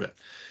care of it.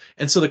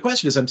 And so the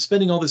question is, I'm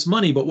spending all this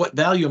money, but what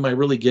value am I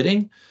really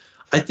getting?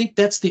 I think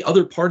that's the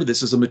other part of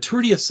this, is a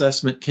maturity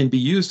assessment can be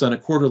used on a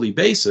quarterly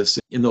basis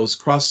in those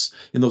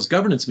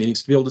governance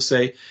meetings to be able to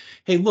say,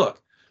 hey,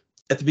 look,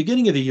 at the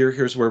beginning of the year,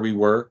 here's where we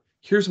were.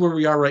 Here's where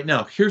we are right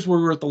now. Here's where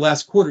we were at the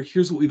last quarter.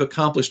 Here's what we've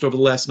accomplished over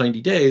the last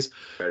 90 days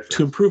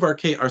to improve our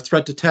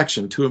threat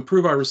detection, to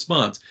improve our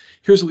response.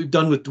 Here's what we've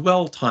done with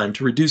dwell time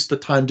to reduce the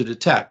time to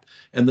detect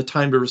and the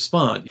time to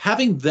respond.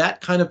 Having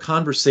that kind of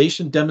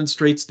conversation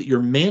demonstrates that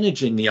you're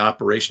managing the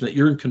operation, that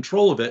you're in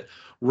control of it,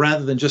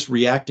 rather than just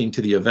reacting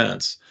to the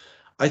events.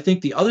 I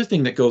think the other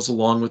thing that goes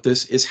along with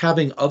this is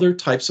having other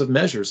types of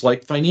measures,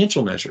 like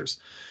financial measures.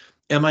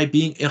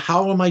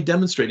 How am I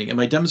demonstrating? Am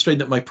I demonstrating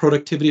that my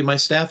productivity of my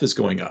staff is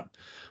going up?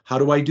 How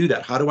do I do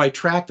that? How do I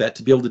track that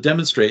to be able to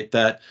demonstrate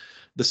that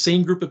the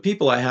same group of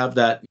people I have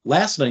that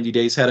last 90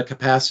 days had a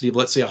capacity of,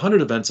 let's say,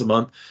 100 events a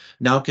month,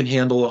 now can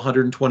handle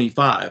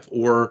 125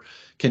 or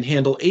can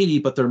handle 80,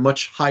 but they're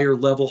much higher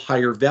level,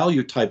 higher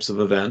value types of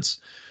events,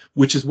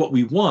 which is what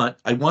we want.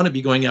 I want to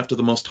be going after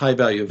the most high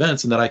value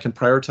events and that I can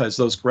prioritize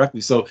those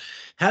correctly. So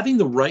having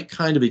the right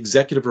kind of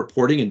executive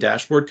reporting and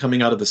dashboard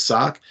coming out of the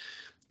SOC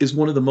is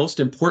one of the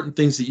most important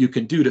things that you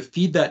can do to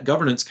feed that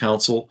governance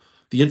council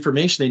the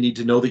information they need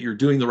to know that you're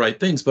doing the right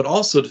things, but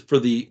also for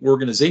the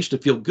organization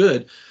to feel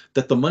good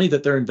that the money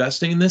that they're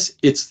investing in this,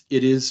 it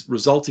is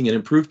resulting in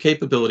improved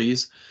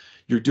capabilities.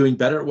 You're doing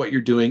better at what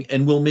you're doing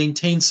and will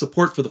maintain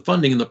support for the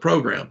funding in the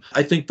program.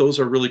 I think those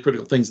are really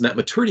critical things, and that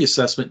maturity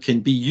assessment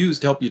can be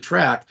used to help you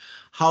track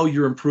how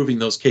you're improving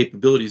those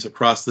capabilities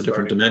across the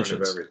different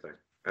dimensions. Everything.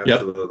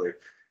 Absolutely.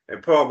 Yep.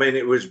 And Paul, man,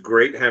 it was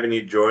great having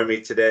you join me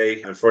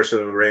today.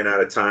 Unfortunately, we ran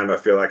out of time. I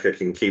feel like I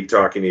can keep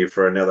talking to you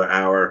for another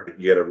hour.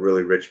 You got a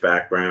really rich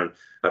background.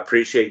 I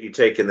appreciate you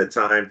taking the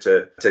time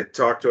to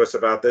talk to us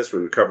about this.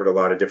 We covered a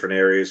lot of different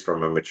areas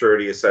from a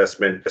maturity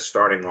assessment,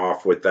 starting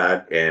off with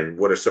that, and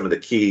what are some of the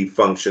key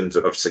functions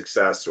of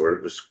success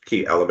or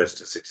key elements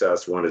to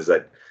success. One is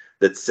that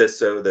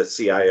CISO, the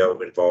CIO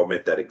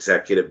involvement, that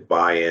executive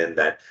buy-in,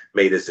 that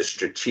made us a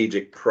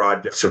strategic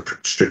project, so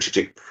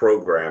strategic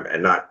program,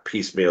 and not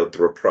piecemealed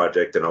through a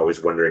project and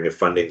always wondering if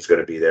funding is going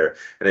to be there.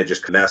 And it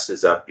just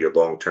messes up your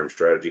long-term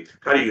strategy.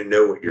 How do you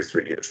know what your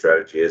 3-year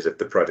strategy is if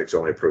the project's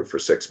only approved for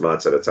 6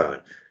 months at a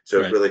time?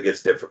 So It really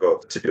gets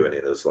difficult to do any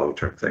of those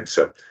long-term things.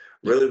 So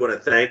really want to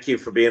thank you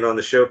for being on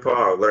the show, Paul.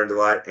 I learned a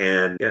lot,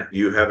 and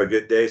you have a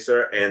good day,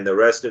 sir. And the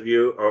rest of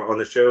you are on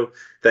the show,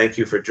 thank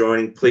you for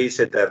joining. Please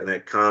hit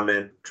that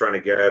comment, trying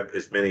to grab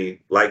as many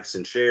likes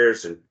and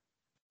shares and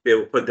be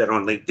able to put that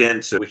on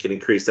LinkedIn so we can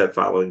increase that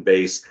following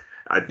base.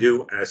 I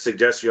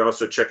suggest you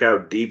also check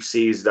out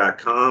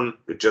deepseas.com.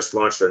 We just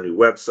launched our new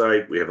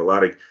website. We have a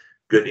lot of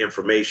good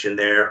information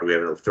there. We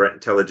have a threat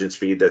intelligence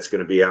feed that's going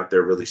to be out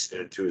there really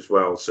soon too as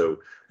well. So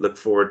look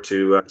forward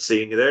to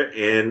seeing you there.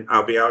 And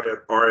I'll be out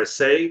at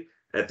RSA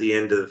at the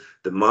end of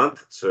the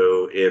month.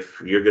 So if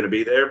you're going to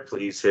be there,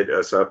 please hit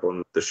us up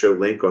on the show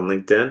link on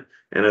LinkedIn.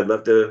 And I'd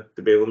love to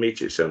be able to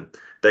meet you. So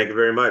thank you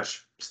very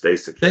much. Stay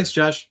secure. Thanks,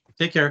 Josh.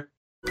 Take care.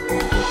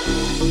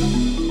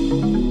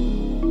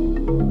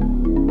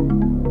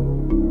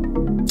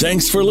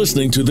 Thanks for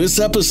listening to this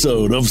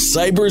episode of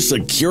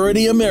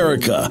Cybersecurity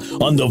America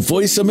on the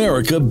Voice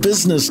America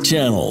Business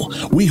Channel.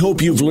 We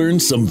hope you've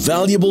learned some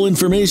valuable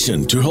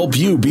information to help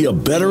you be a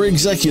better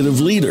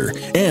executive leader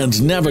and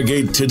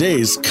navigate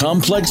today's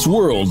complex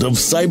world of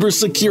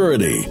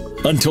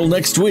cybersecurity. Until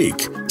next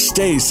week,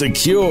 stay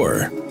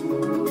secure.